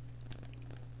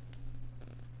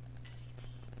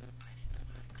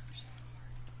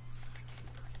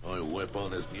 My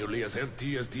weapon is nearly as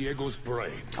empty as Diego's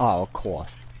brain. Oh, of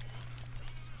course.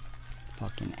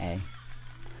 Fucking A.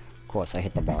 Of course, I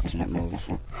hit the box and it moves.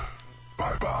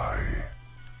 Bye-bye.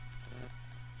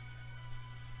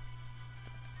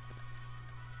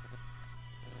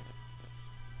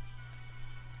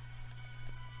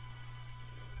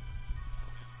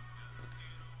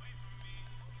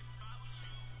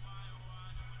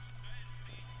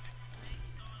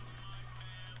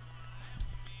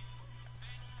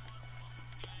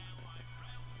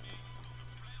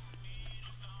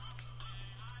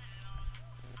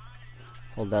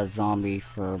 Hold that zombie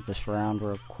for this round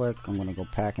real quick. I'm gonna go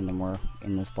pack and then we're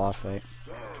in this boss fight.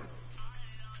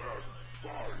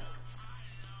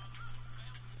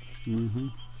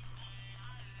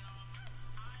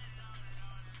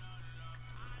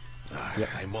 Yep.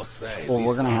 I must say, Well,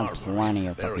 we're this gonna have armor plenty is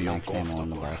of fucking very max ammo in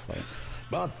the uncomfortable. boss fight.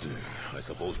 But I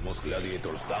suppose most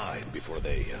gladiators died before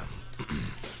they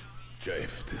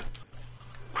chafed.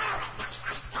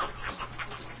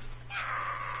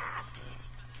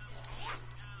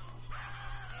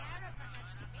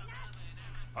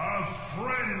 A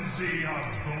friend frenzy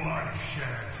of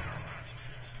bloodshed.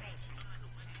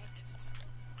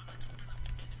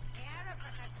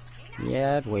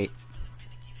 Yeah, I'd wait.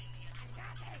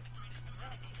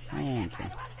 I am too.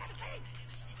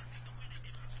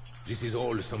 This is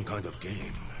all some kind of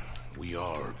game. We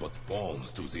are but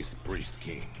pawns to this priest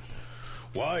king.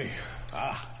 Why?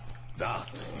 Ah, that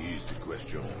is the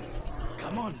question.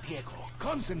 Come on, Diego.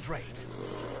 Concentrate.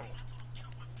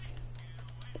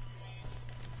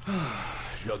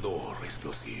 J'adore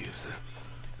explosives.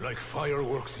 Like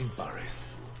fireworks in Paris.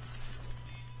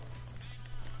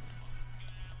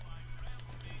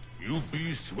 You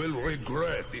beasts will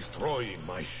regret destroying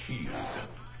my shield.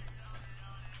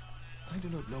 I do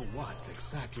not know what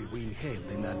exactly we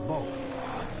inhaled in that bowl,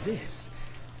 but this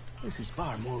is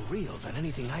far more real than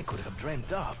anything I could have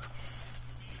dreamt up.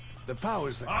 The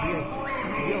powers that create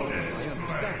this, yours, I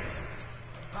understand.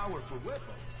 Powerful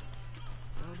weapons.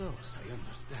 Now those I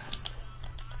understand.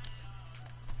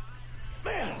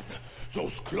 Merde!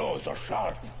 Those claws are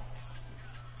sharp!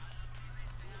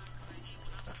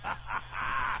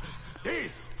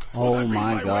 This! Oh will be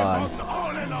my God. weapon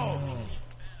all alone!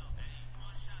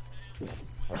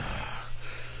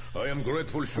 I am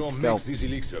grateful Shaw go. makes these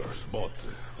elixirs, but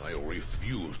I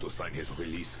refuse to sign his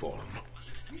release form.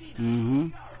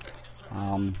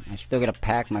 I still gotta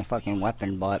pack my fucking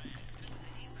weapon, but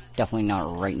definitely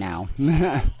not right now.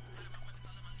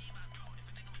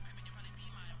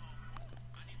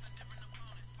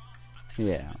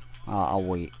 Yeah, I'll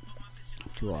wait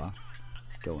to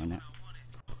go in it.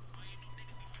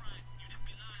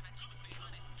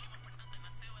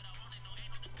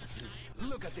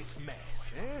 Look at this mess,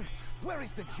 eh? Where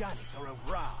is the janitor of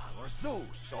Ra, or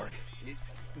Zeus, or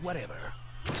whatever?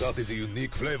 That is a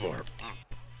unique flavor.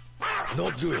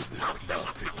 Not good,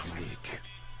 but unique.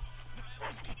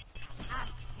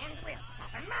 And we'll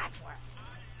suffer much worse.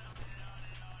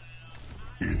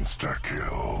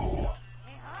 Insta-kill.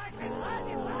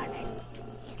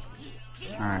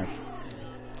 Alright,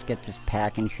 let's get this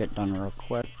packing shit done real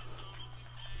quick.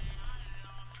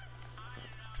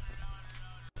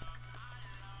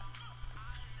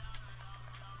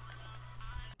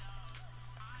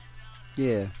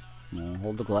 Yeah, we'll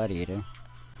hold the gladiator.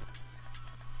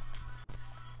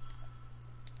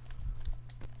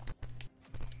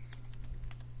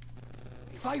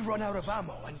 If I run out of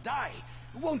ammo and die,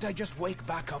 won't I just wake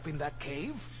back up in that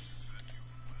cave?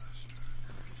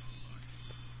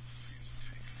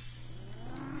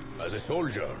 As a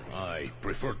soldier, I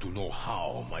prefer to know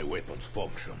how my weapons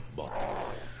function, but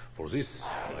for this,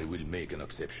 I will make an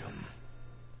exception.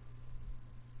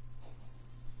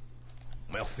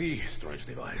 Merci, strange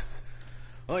device.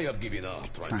 I have given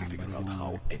up trying to figure out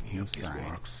how any of this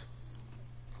works.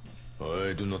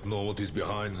 I do not know what is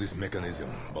behind this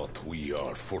mechanism, but we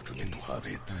are fortunate to have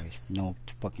it. No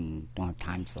fucking, don't have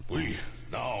time to play.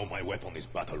 Now my weapon is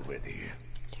battle ready.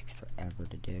 Takes forever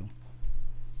to do.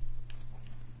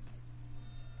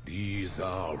 These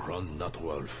are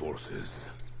unnatural forces,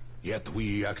 yet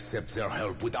we accept their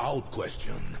help without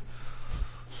question.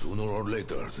 Sooner or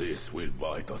later, this will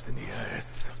bite us in the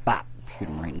ass. Bop! Shoot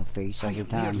him right in the face I every am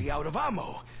time. nearly out of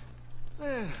ammo.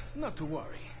 Not to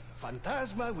worry.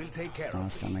 Phantasma will take care of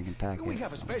Last time I can pack We it,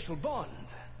 have a so. special bond.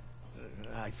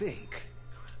 I think.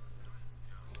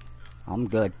 I'm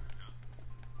good.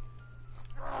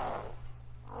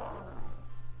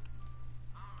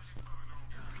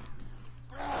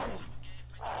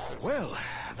 Well,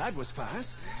 that was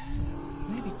fast.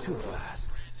 Maybe too fast.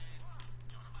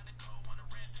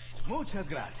 Muchas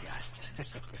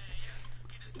gracias.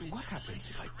 What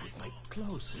happens if I put my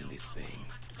clothes in this thing?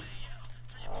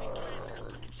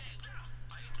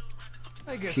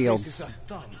 I guess Shield. this is a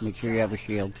thumb. Make sure you have a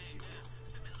shield.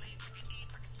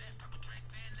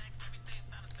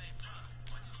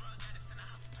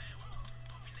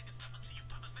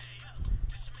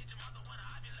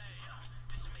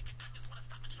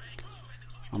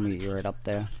 I'll meet you right up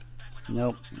there.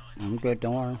 Nope, I'm good,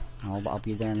 don't worry. I'll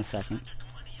be there in a second.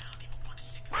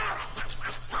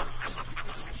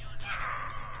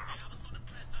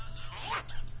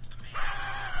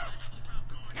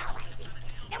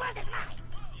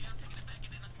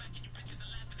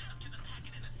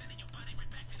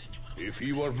 If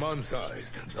he were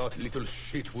man-sized, that little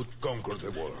shit would conquer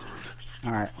the world.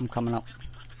 Alright, I'm coming up.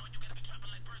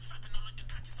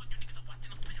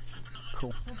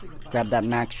 Cool. Grab that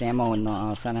max ammo in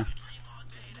the center.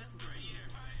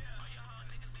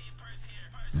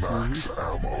 Max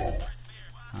ammo.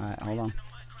 Alright, hold on.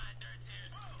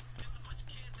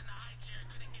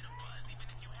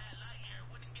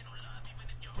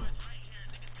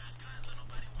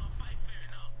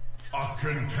 A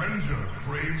contender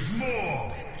craves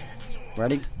more.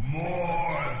 Ready?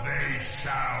 More they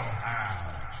shall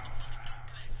have.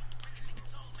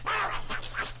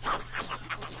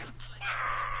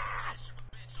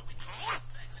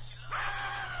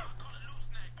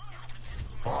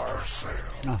 Fire sale.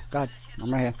 Oh, God.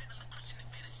 I'm right here.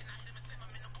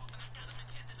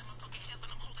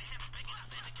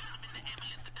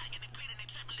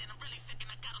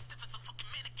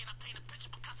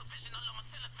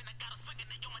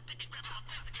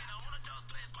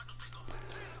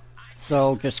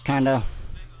 So, just kinda,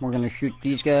 we're gonna shoot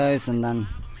these guys and then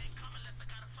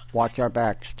watch our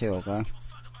backs too, okay?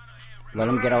 Let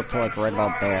them get out to like right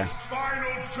about there.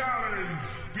 Final challenge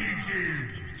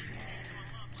begins.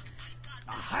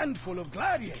 A handful of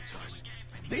gladiators.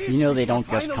 This You know they is your don't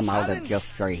just final come out of challenge?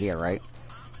 just right here, right?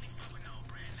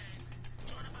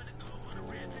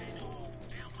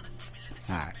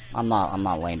 Alright, I'm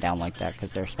not laying down like that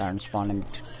because they're starting spawning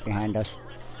behind us.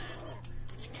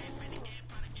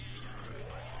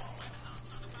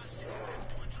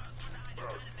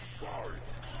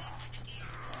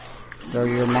 Throw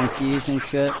your monkeys and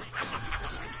shit.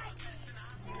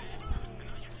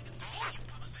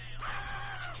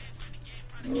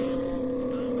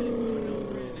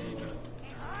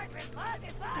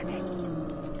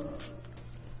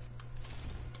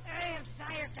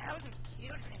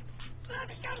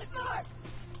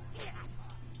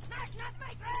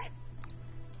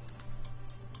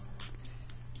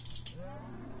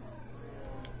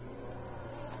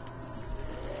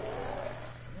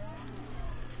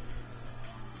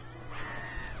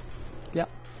 Yep.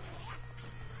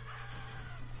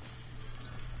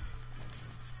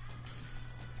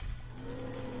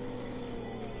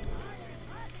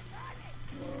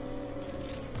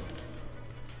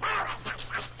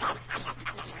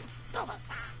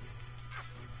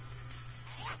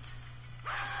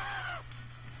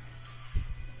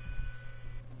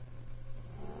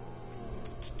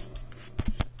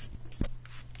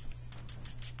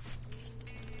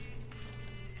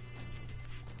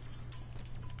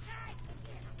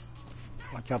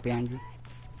 Watch out behind you.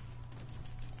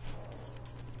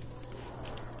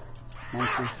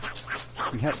 Monkey.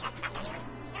 Yep.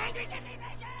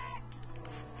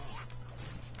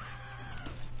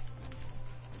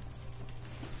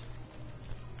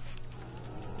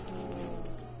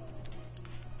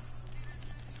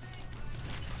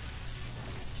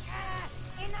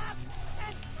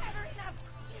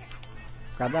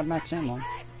 Grab that max ammo.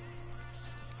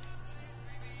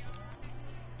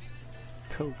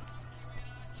 Cool.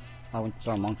 I went to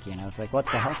throw a monkey and I was like, what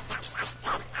the hell?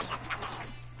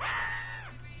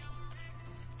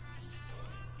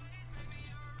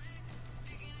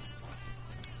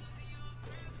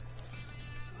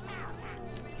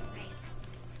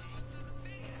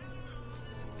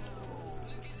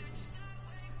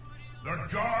 The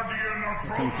Guardian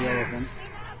Couldn't deal with him. approaches.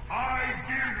 I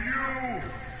give you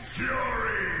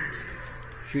fury.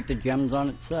 Shoot the gems on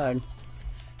its side.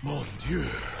 Mon Dieu.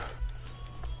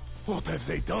 What have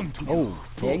they done to you, Oh,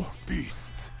 okay. poor beast?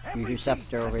 Use your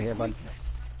scepter over here, bud.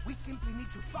 We simply need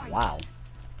to find Wow.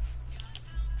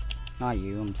 Not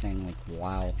you, I'm saying like,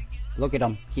 wow. Look at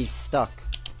him, he's stuck.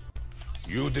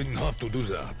 You didn't have to do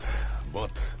that,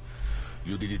 but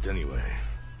you did it anyway.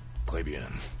 Très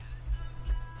bien.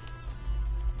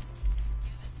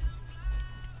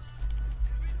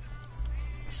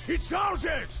 She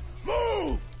charges!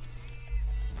 Move!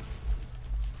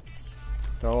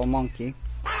 Throw a monkey.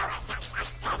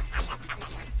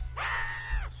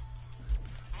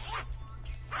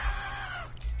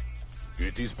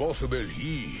 It is possible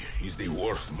he is the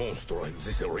worst monster in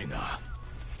this arena.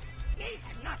 These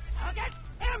are not soldiers,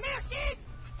 they're mere sheep!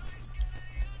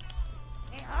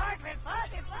 The horde will fall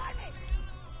before me!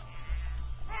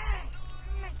 Ah,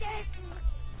 mistake!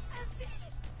 I'm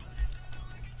finished!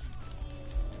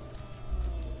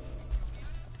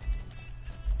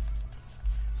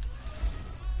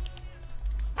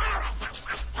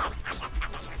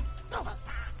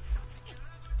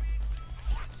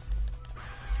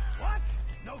 What?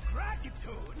 No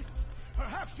gratitude?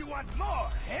 Perhaps you want more,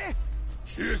 eh?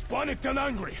 She is panicked and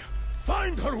angry.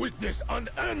 Find her weakness and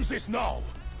end this now.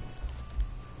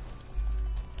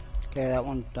 Okay, that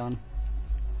one's done.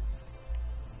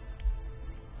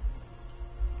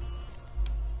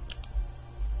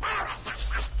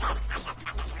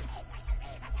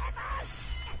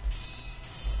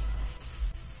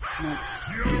 Nope.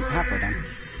 Halfway done.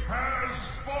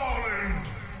 Has fallen.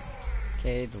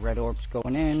 Okay, the red orb's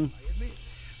going in.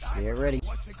 Get ready.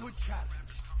 What's a good challenge?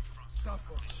 Stuff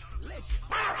for legend.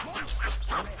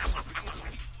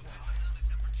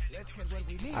 Let's get what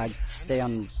we need. I'd stay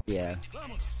on, yeah.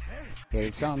 Vamos, eh? Here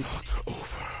he comes. Over.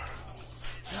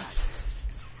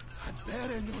 Had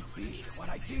better not be what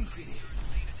I think it is.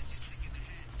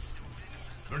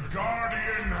 The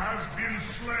Guardian has been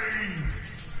slain.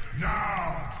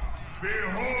 Now,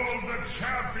 behold the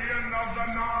champion of the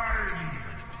Nine.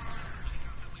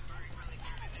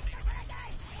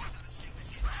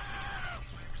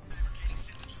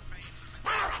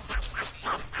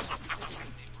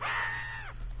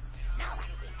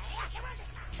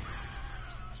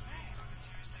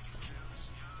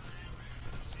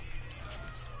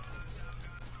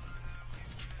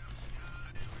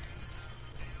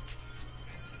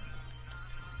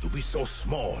 To be so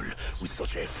small, with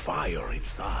such a fire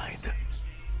inside.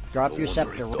 Drop No your wonder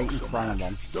scepter it right in talks so front of much.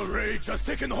 him. The rage has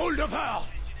taken hold of her.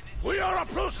 We are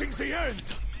approaching the end.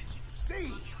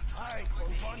 See, I for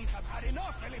one have had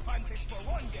enough elefantes for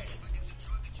one day.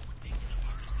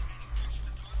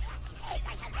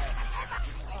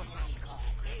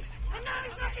 And now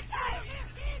he's not the time!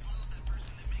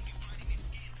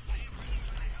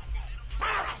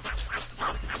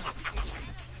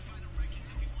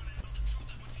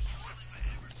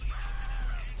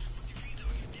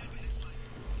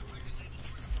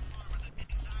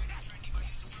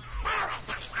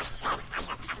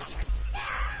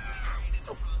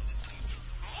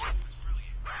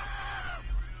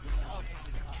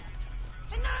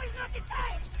 And now he's not the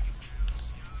time!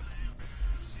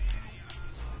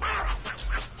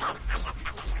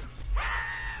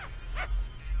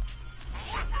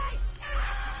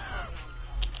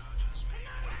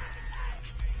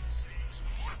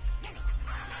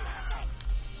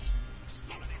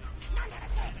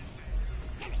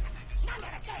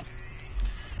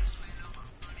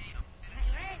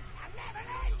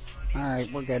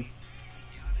 Alright, we're good.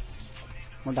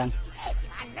 We're done.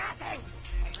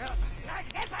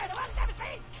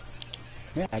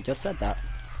 Yeah, I just said that.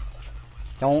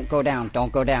 Don't go down,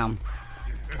 don't go down.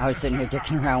 I was sitting here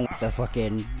dicking around with the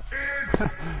fucking...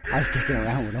 I was dicking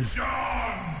around with him.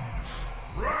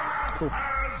 Done! Wrath Cool.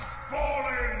 has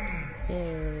fallen!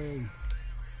 Yay.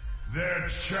 Their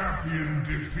champion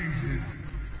defeated.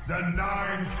 The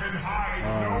Nine can hide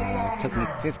no Took me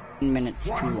longer. 15 minutes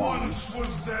What too long. once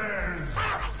was theirs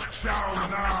shall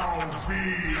now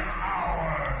be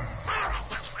ours.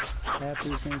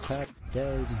 Happy St. Patrick's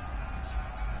Day.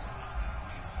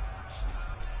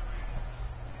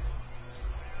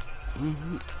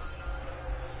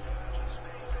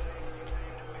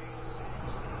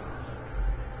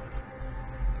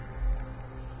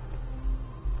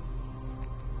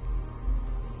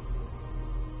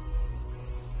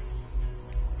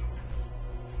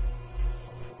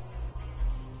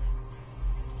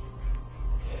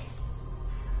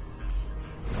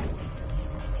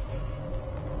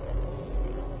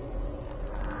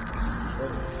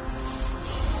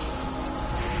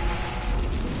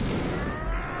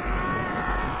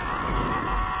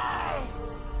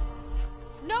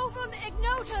 Novum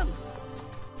ignotum!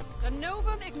 The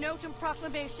Novum ignotum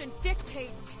proclamation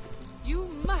dictates you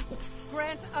must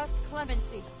grant us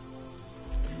clemency.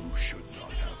 You should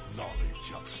not have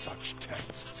knowledge of such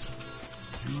texts.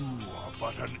 You are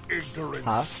but an ignorant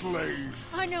Huh? slave.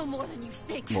 I know more than you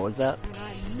think. What was that? And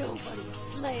I'm nobody's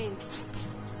slave.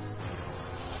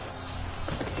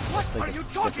 What It's like are a you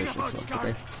talking official about, close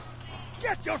Scarlet? today.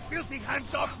 Get your filthy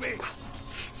hands off me!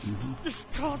 This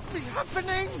can't be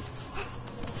happening!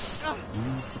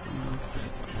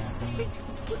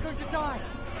 We're going to die!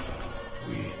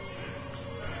 We...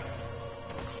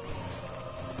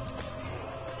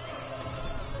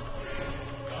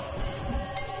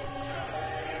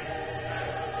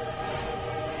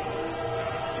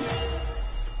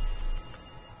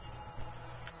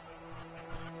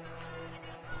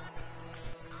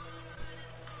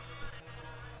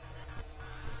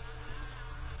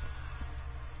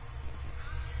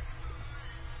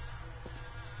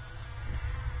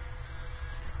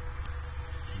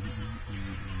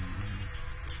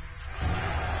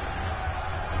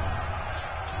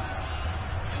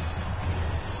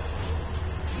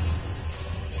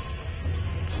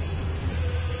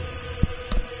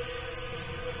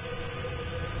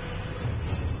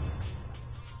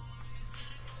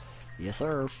 Yes,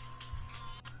 sir.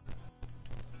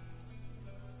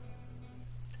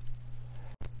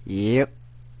 Yep.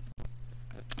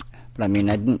 But I mean,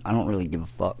 I don't really give a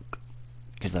fuck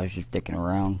because I was just dicking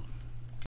around.